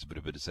Mainland's always a bit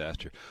of a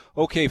disaster.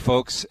 Okay,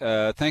 folks,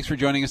 thanks for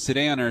joining us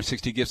today on our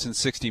 60 Gifts in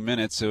 60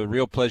 Minutes. A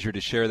real pleasure to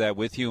share that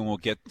with you, and we'll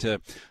get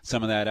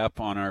some of that up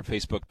on our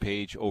Facebook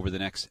page over the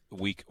next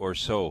week or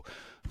so.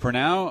 For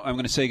now, I'm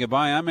going to say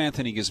goodbye. I'm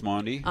Anthony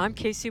Gismondi. I'm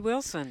Casey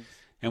Wilson.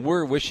 And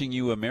we're wishing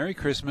you a Merry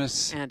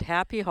Christmas. And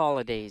Happy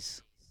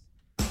Holidays.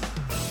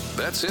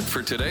 That's it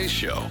for today's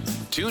show.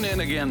 Tune in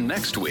again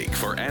next week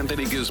for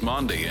Anthony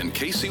Gismondi and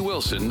Casey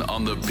Wilson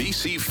on the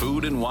BC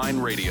Food and Wine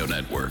Radio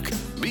Network.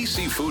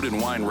 BC Food and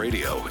Wine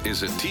Radio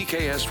is a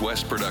TKS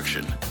West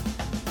production.